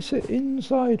want to maybe sit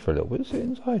inside for a little bit? Sit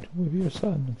inside with your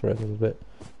son for a little bit,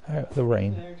 out of the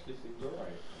rain. It actually seems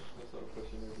alright. Just sort of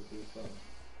pushing over to his son.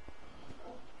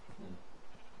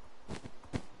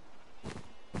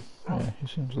 Yeah, he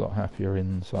seems a lot happier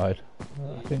inside.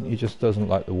 I think he just doesn't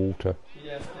like the water.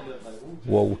 Yeah, I don't like water.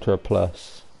 Walter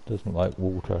plus doesn't like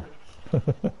water. It's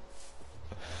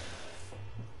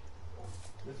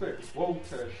weird, 'cause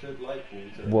Walter should like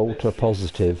water. Walter Biscuit-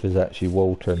 positive is actually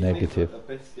Walter you'd think negative. that a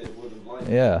biscuit wouldn't like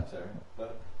Yeah. water,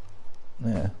 but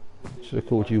Yeah, should have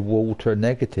called you Walter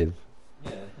negative.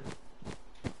 yeah.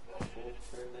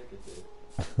 Walter negative.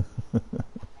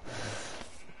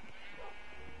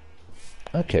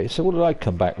 Okay, so what did I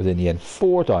come back with in the end?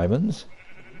 4 diamonds.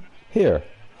 Here,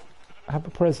 have a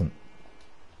present.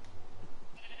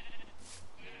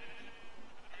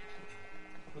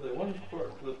 Well, the one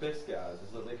quirk the biscuit has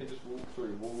is that they can just walk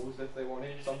through walls if they want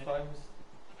to sometimes.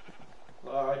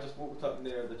 I just walked up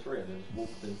near the tree and then just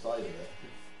walked inside of it.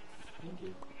 Thank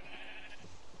you.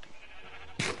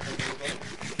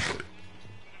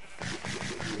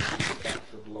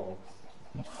 Batch of logs.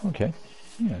 Okay,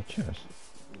 yeah, cheers.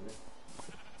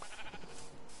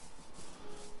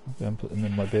 I'll go and put them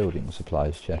in my building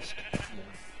supplies chest. Yeah.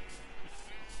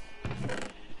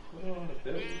 What do I want to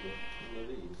build with one of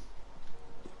these?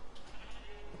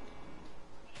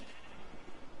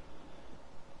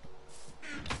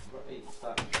 I've got 8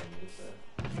 stacks on me, so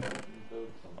I can build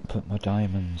something. Put my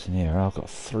diamonds in here. I've got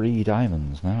 3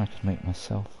 diamonds now. I can make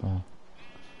myself a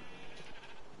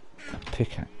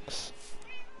pickaxe.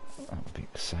 That would be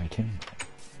exciting.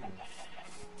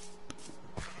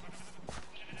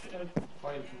 I'd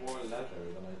find more leather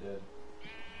than I did.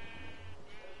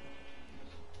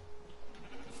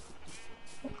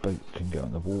 A boat can go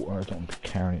in the water. I don't want to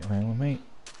carry it around with me.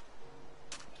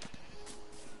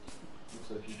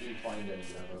 So if you do find any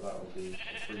leather, that would be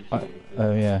appreciated.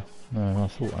 Oh yeah. No, I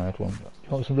thought I had one. You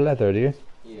want some leather, do you?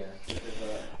 Yeah.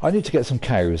 I need to get some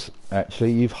cows,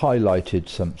 actually. You've highlighted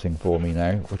something for me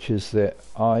now, which is that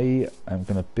I am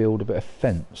going to build a bit of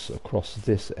fence across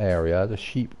this area. The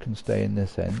sheep can stay in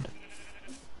this end.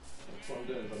 What I'm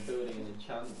doing is I'm building an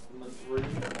enchantment room,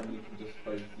 and we can just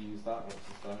both use that once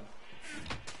it's done.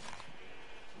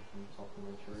 From the top of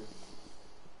the tree.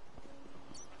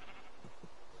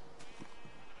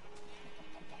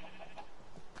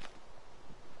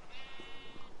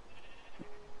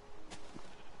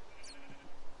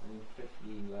 I need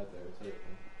 15 leather total.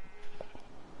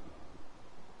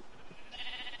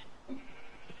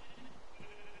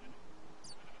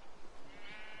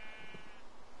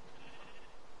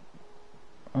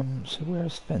 So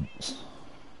where's fence?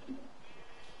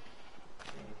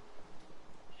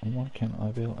 And why can't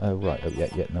I build? Oh right, oh yeah,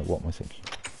 no, what am I thinking?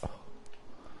 Oh.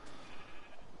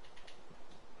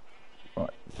 Right,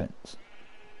 fence.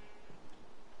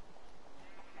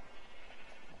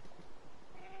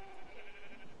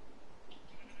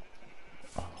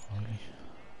 Oh, really?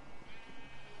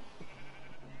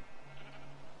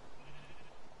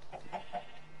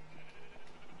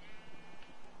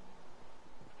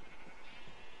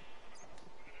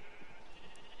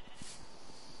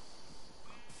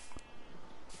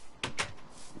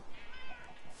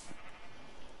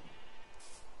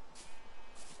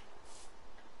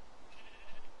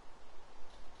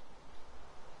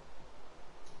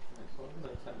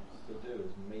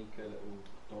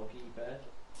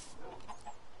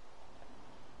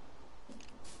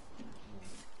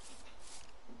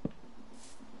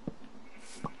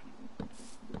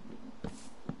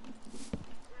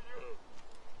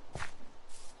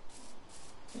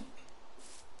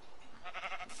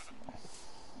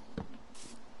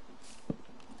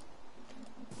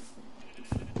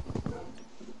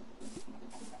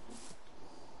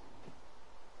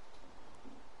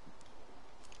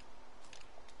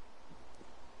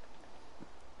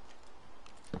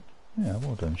 Yeah,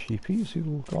 well done, sheepies. You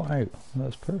all got out.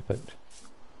 That's perfect.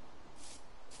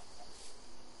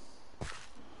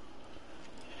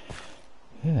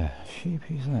 Yeah,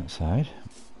 sheepies that side.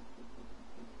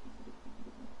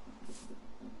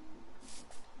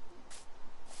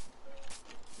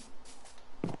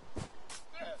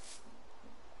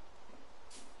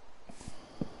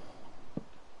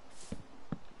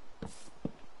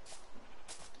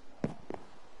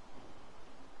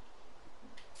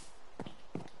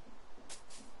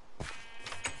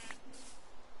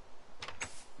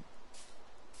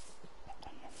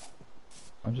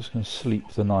 I'm just going to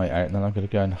sleep the night out and then I'm going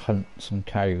to go and hunt some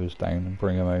cows down and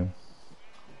bring them home.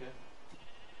 Okay.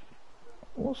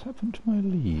 What's happened to my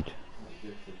lead?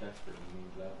 You're so desperately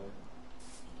need leather.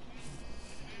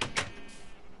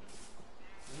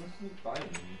 You must need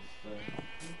diamonds, so.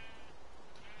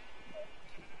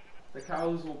 The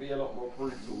cows will be a lot more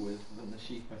brutal than the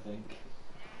sheep, I think.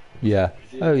 Yeah.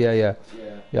 Oh yeah, yeah.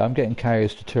 Yeah. Yeah, I'm getting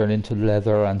cows to turn into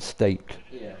leather and steak.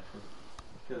 Yeah.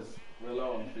 Because we're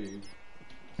low on food.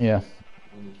 Yeah.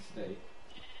 We need steak.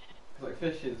 Because like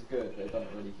fish is good, but it doesn't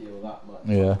really heal that much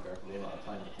Yeah. hunger for the amount of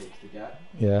time it takes to get.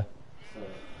 Yeah. So.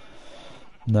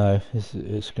 No,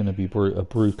 it's going to be a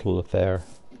brutal affair.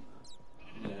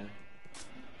 Yeah.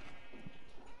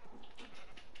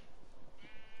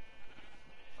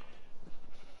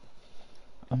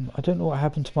 I don't know what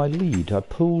happened to my lead. I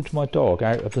pulled my dog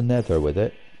out of the nether with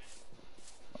it.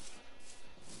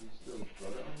 You still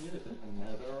got it on you? Is it in the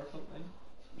nether or something?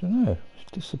 I don't know.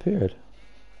 It's disappeared.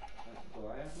 Do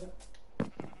I have it?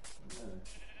 No.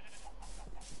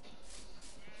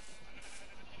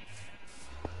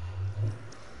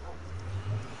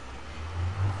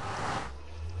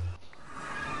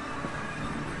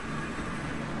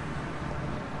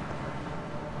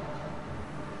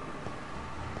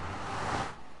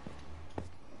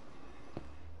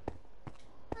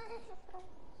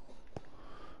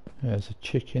 There's a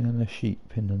chicken and a sheep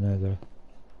in the nether.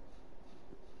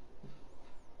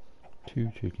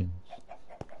 2 chickens.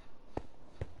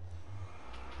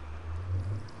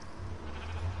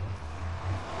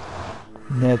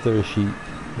 Nether sheep,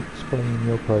 explain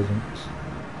your presence.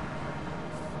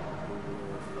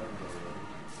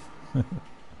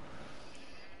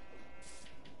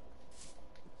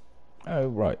 Oh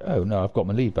right, oh no, I've got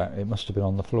my lead back. It must have been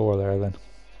on the floor there then.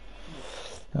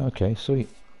 Okay, sweet.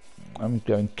 I'm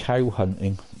going cow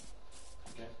hunting.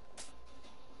 Okay.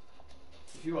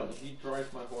 If you want, if you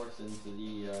drive my horse into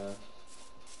the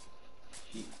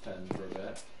sheep pen for a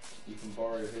bit, you can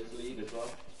borrow his lead as well.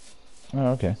 Oh,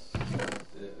 okay.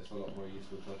 It's a lot more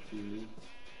useful to have 2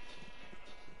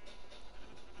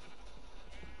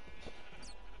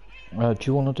 leads. Do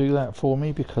you want to do that for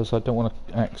me? Because I don't want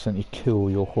to accidentally kill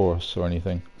your horse or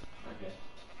anything. Okay.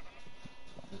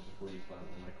 Just before you plant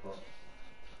all my crops.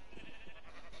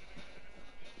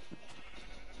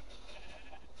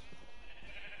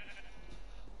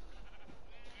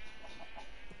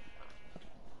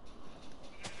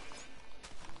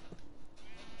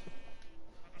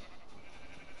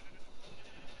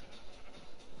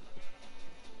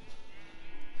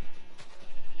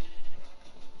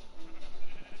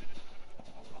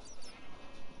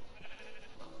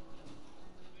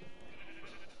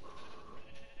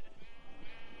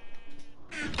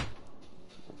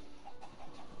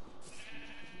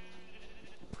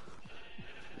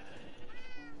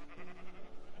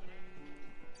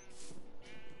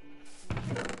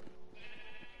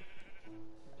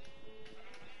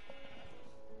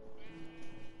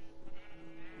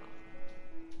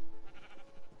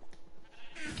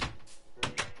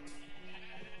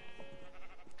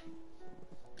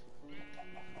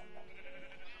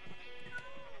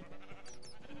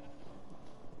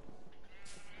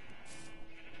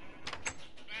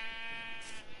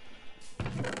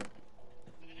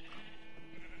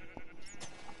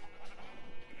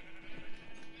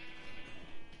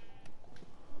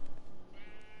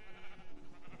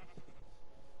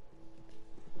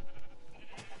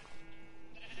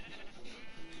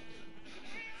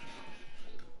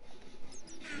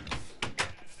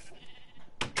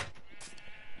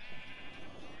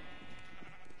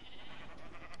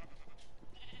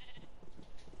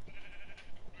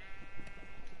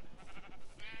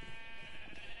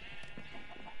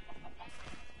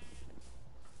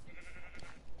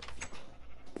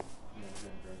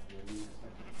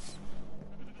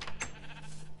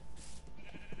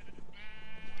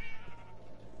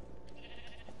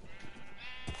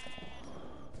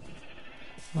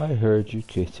 I heard you,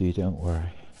 Kitty, don't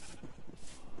worry.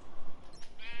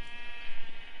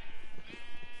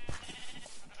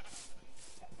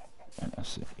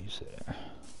 That's it, he's there.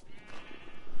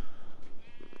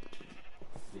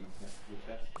 Please, yeah.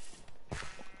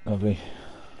 Lovely.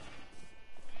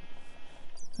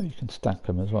 Oh, you can stack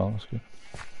them as well, that's good.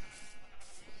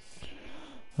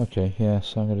 Okay, yeah,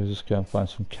 so I'm going to just go and find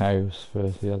some cows for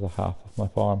the other half of my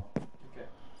farm. Okay.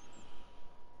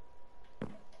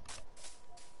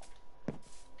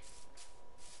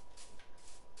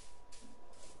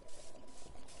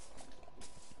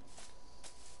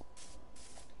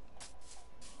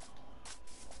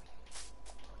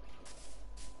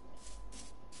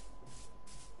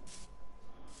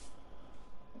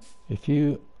 If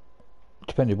you,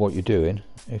 depending on what you're doing,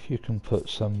 if you can put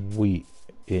some wheat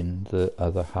in the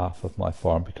other half of my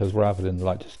farm, because rather than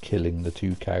like just killing the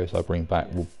 2 cows I bring back,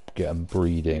 we'll get them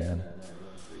breeding. Yeah, And no, you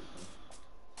want to breed them.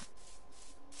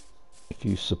 if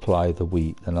you supply the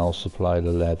wheat, then I'll supply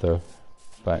the leather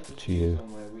back Just to use you.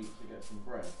 somewhere wheat to get some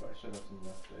bread, but I should have some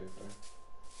left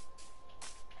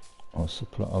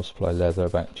over. I'll supply leather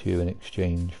back to you in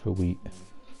exchange for wheat.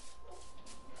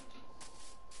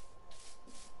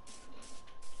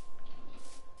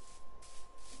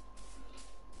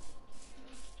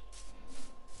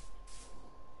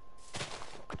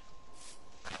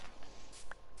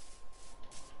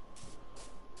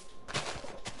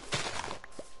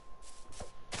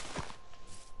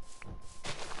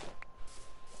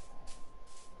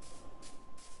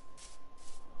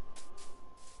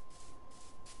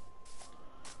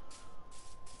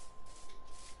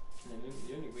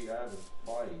 The only wheat I had was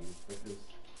 5 because it's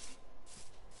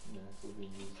all been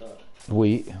used up.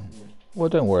 Wheat? Yeah. Well,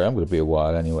 don't worry, I'm going to be a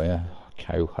while anyway.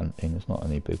 Cow hunting is not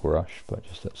any big rush, but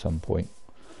just at some point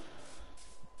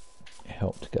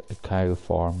help to get the cow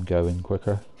farm going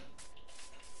quicker.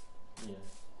 Yeah.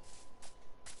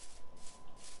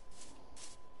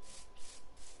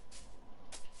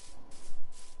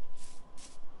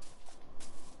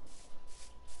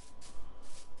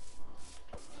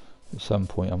 At some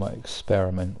point I might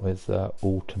experiment with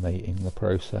automating the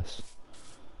process.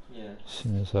 Yeah.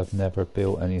 Seeing as I've never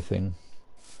built anything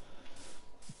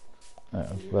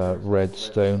out of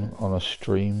redstone on a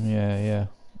stream, yeah,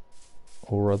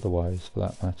 or otherwise for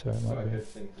that matter. It It's might quite a be. good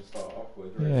thing to start off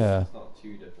with, really. Yeah. It's not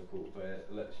too difficult, but it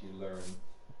lets you learn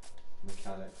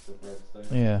mechanics of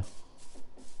redstone. Yeah.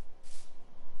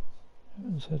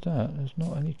 Having said that, there's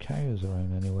not any cows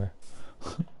around anywhere.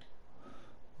 Where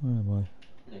am I?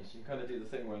 Yeah, so you kind of do the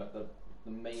thing where like the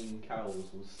main cows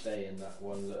will stay in that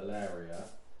one little area,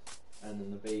 and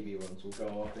then the baby ones will go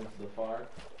off into the farm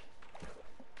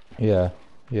Yeah.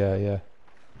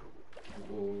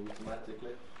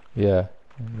 automatically. Yeah.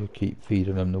 And you keep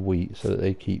feeding them the wheat so that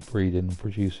they keep breeding and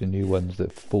producing new ones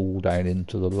that fall down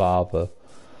into the lava.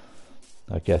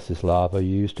 I guess this lava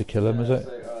used to kill them, is it?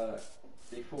 So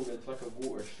they fall into like a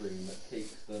water stream that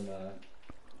takes them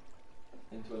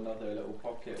into another little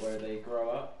pocket where they grow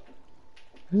up.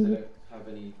 They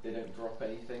don't drop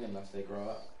anything unless they grow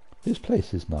up. This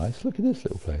place is nice. Look at this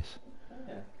little place.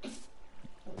 Yeah.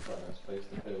 That's quite a nice place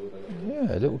to build a little.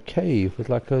 Yeah, a little cave with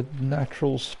like a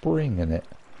natural spring in it.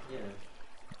 Yeah.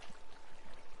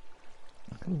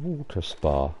 Like a water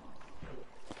spa.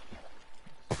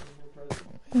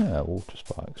 Yeah, water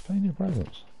spa. Explain your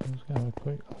presence. Let's go a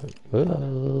quick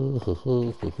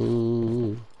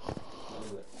look.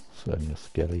 Sonia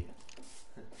Skelly.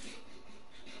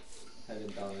 Heading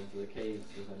down into the caves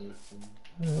because I need some.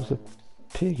 There's a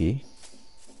piggy.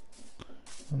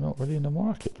 I'm not really in the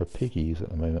market for piggies at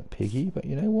the moment, piggy, but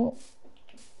you know what?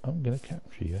 I'm going to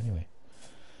capture you anyway.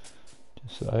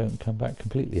 Just so I don't come back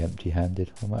completely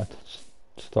empty-handed. I might have to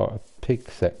start a pig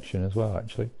section as well,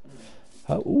 actually.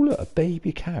 Oh, look, a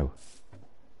baby cow.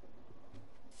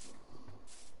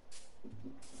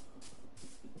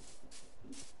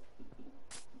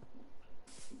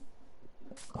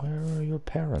 Where are your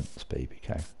parents, baby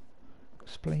cow?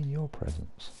 Explain your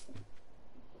presence.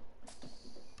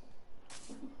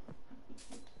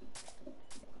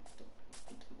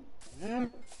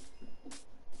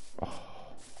 Oh,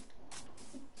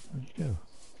 where'd you go?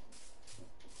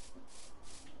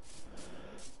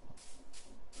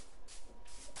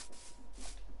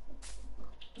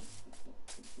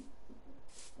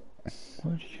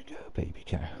 Where did you go, baby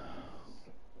cow?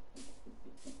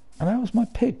 And how's my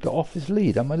pig got off his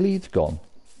lead? And my lead's gone.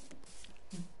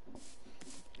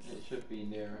 It should be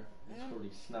near. It's probably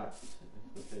snapped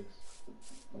if the pig's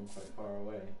gone quite far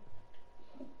away.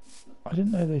 I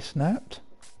didn't know they snapped.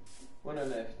 Well, no,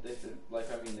 if they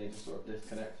just sort of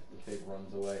disconnect if the pig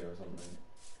runs away or something.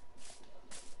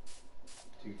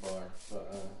 Too far.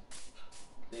 But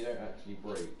they don't actually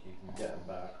break. You can get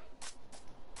them back.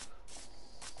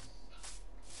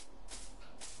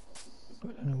 I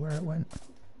don't know where it went.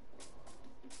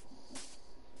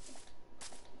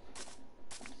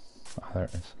 Ah, there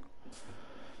it is.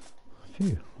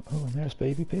 Phew, Oh, and there's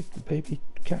baby pig, baby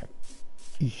cat.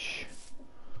 Eesh.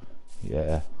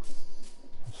 Yeah,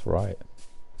 that's right.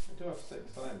 I do have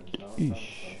 6 lambs now.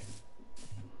 Eesh.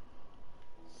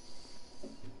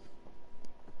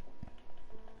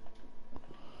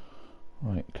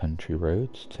 Right, country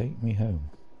roads, take me home.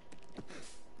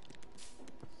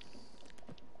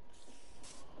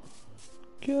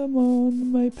 Come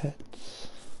on, my pets.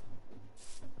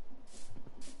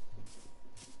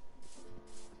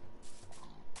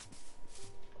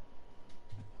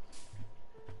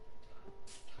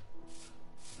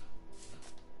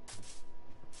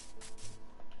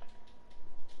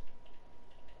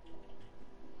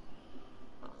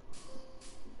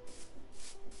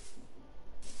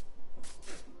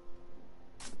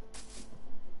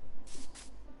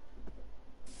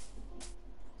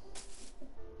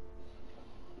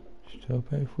 Still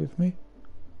both with me?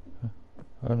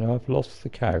 Oh no, I've lost the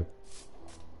cow.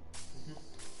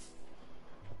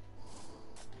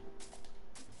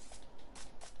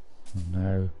 And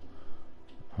now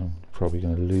I'm probably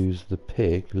going to lose the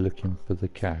pig looking for the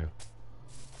cow.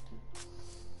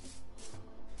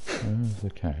 Where's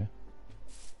the cow?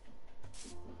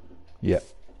 Yep.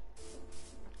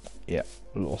 Yep.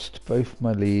 Lost both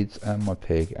my leads and my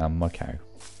pig and my cow.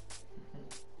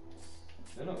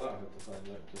 They're not that hard to find,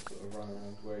 like just sort of run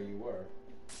around where you were.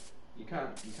 You can't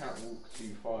walk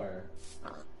too far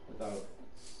without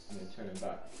turning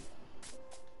back.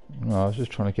 No, I was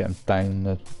just trying to get them down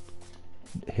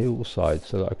the hillside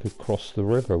so that I could cross the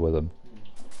river with them.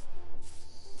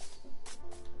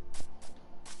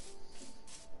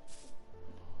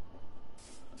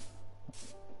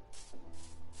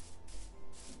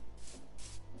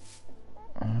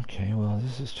 Okay, well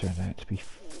this has turned out to be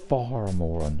far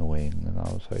more annoying than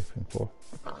I was hoping for.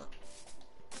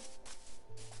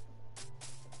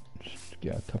 Just to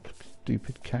get a couple of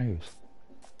stupid cows.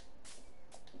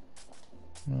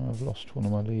 No, I've lost one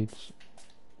of my leads.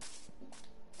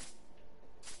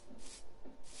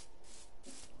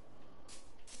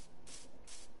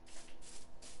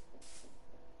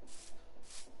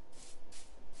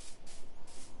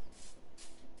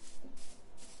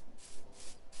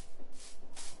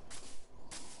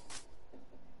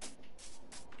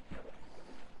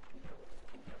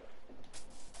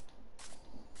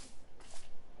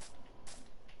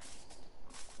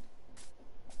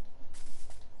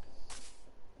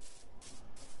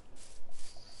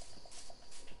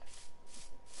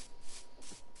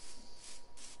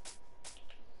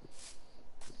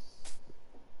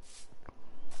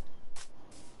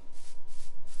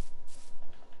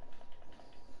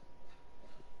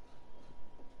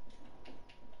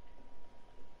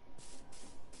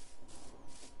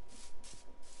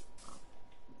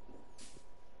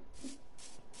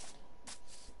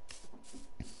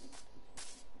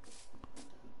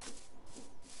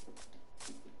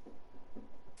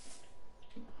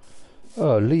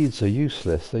 Oh, leads are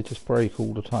useless, they just break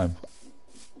all the time.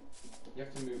 You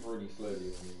have to move really slowly when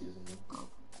you're using them.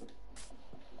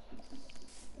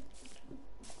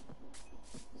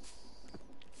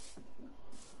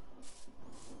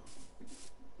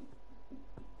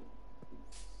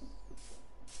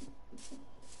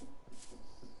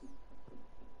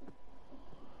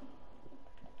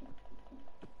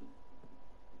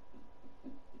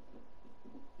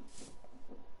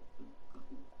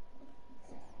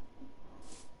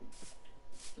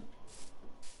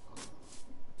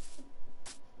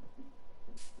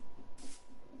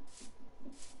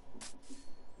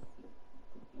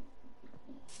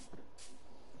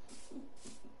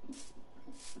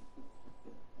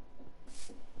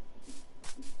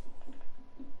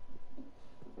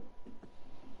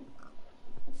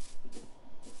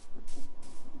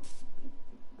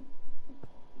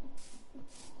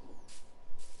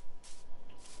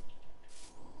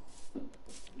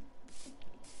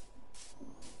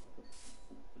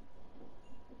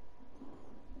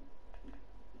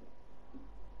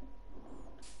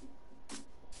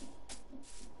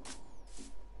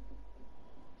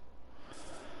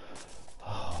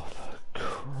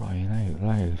 Crying out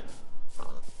loud.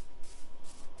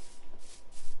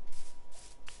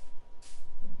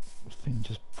 This thing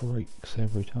just breaks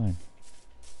every time.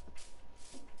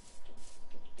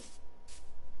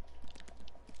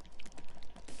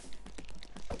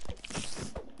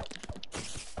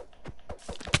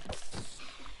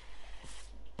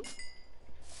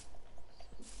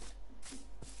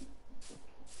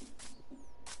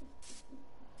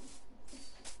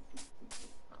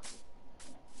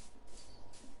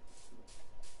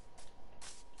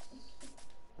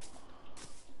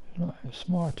 You're not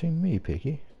outsmarting me,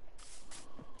 Piggy.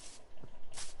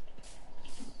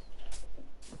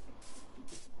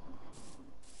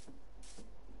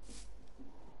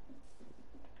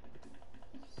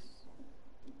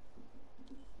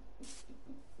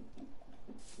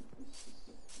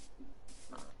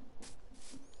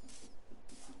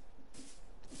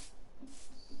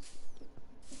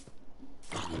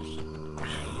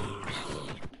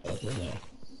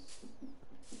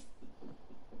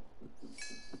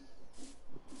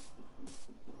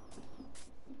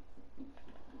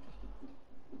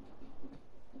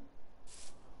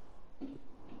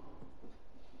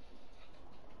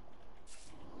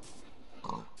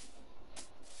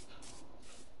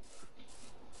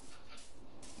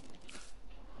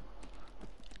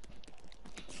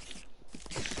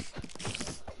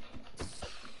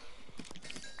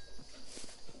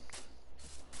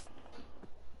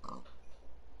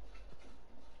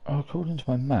 according to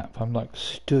my map, I'm like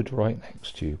stood right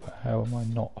next to you, but how am I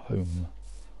not home?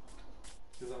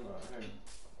 Because I'm not at home.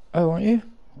 Oh, aren't you?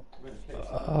 I'm in a case.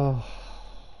 Oh.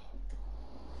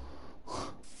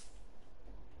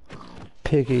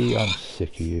 Piggy, I'm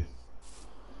sick of you.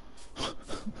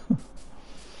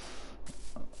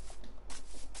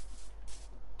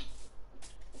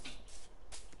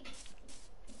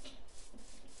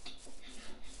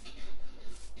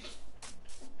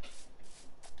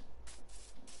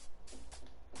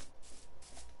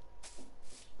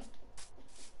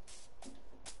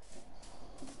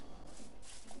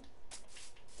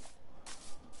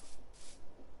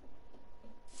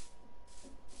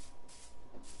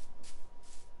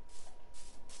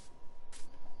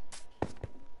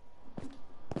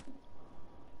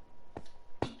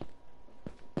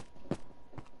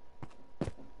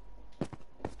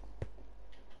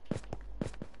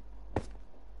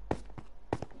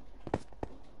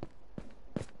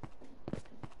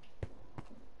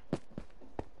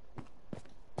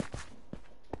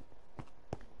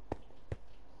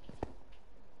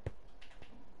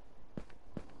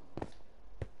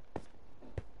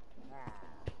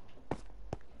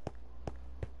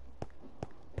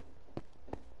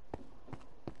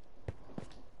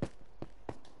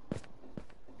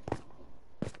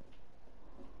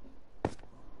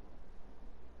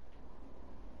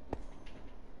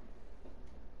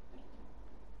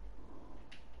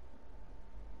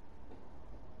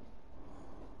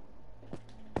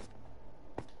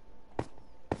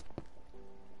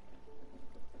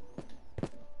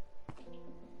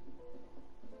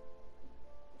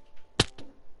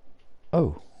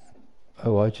 Oh.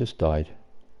 Oh, I just died.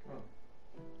 Oh.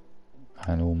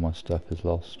 And all my stuff is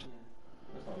lost.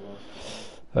 That's not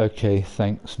lost. Okay,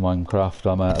 thanks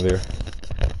Minecraft, I'm out of here.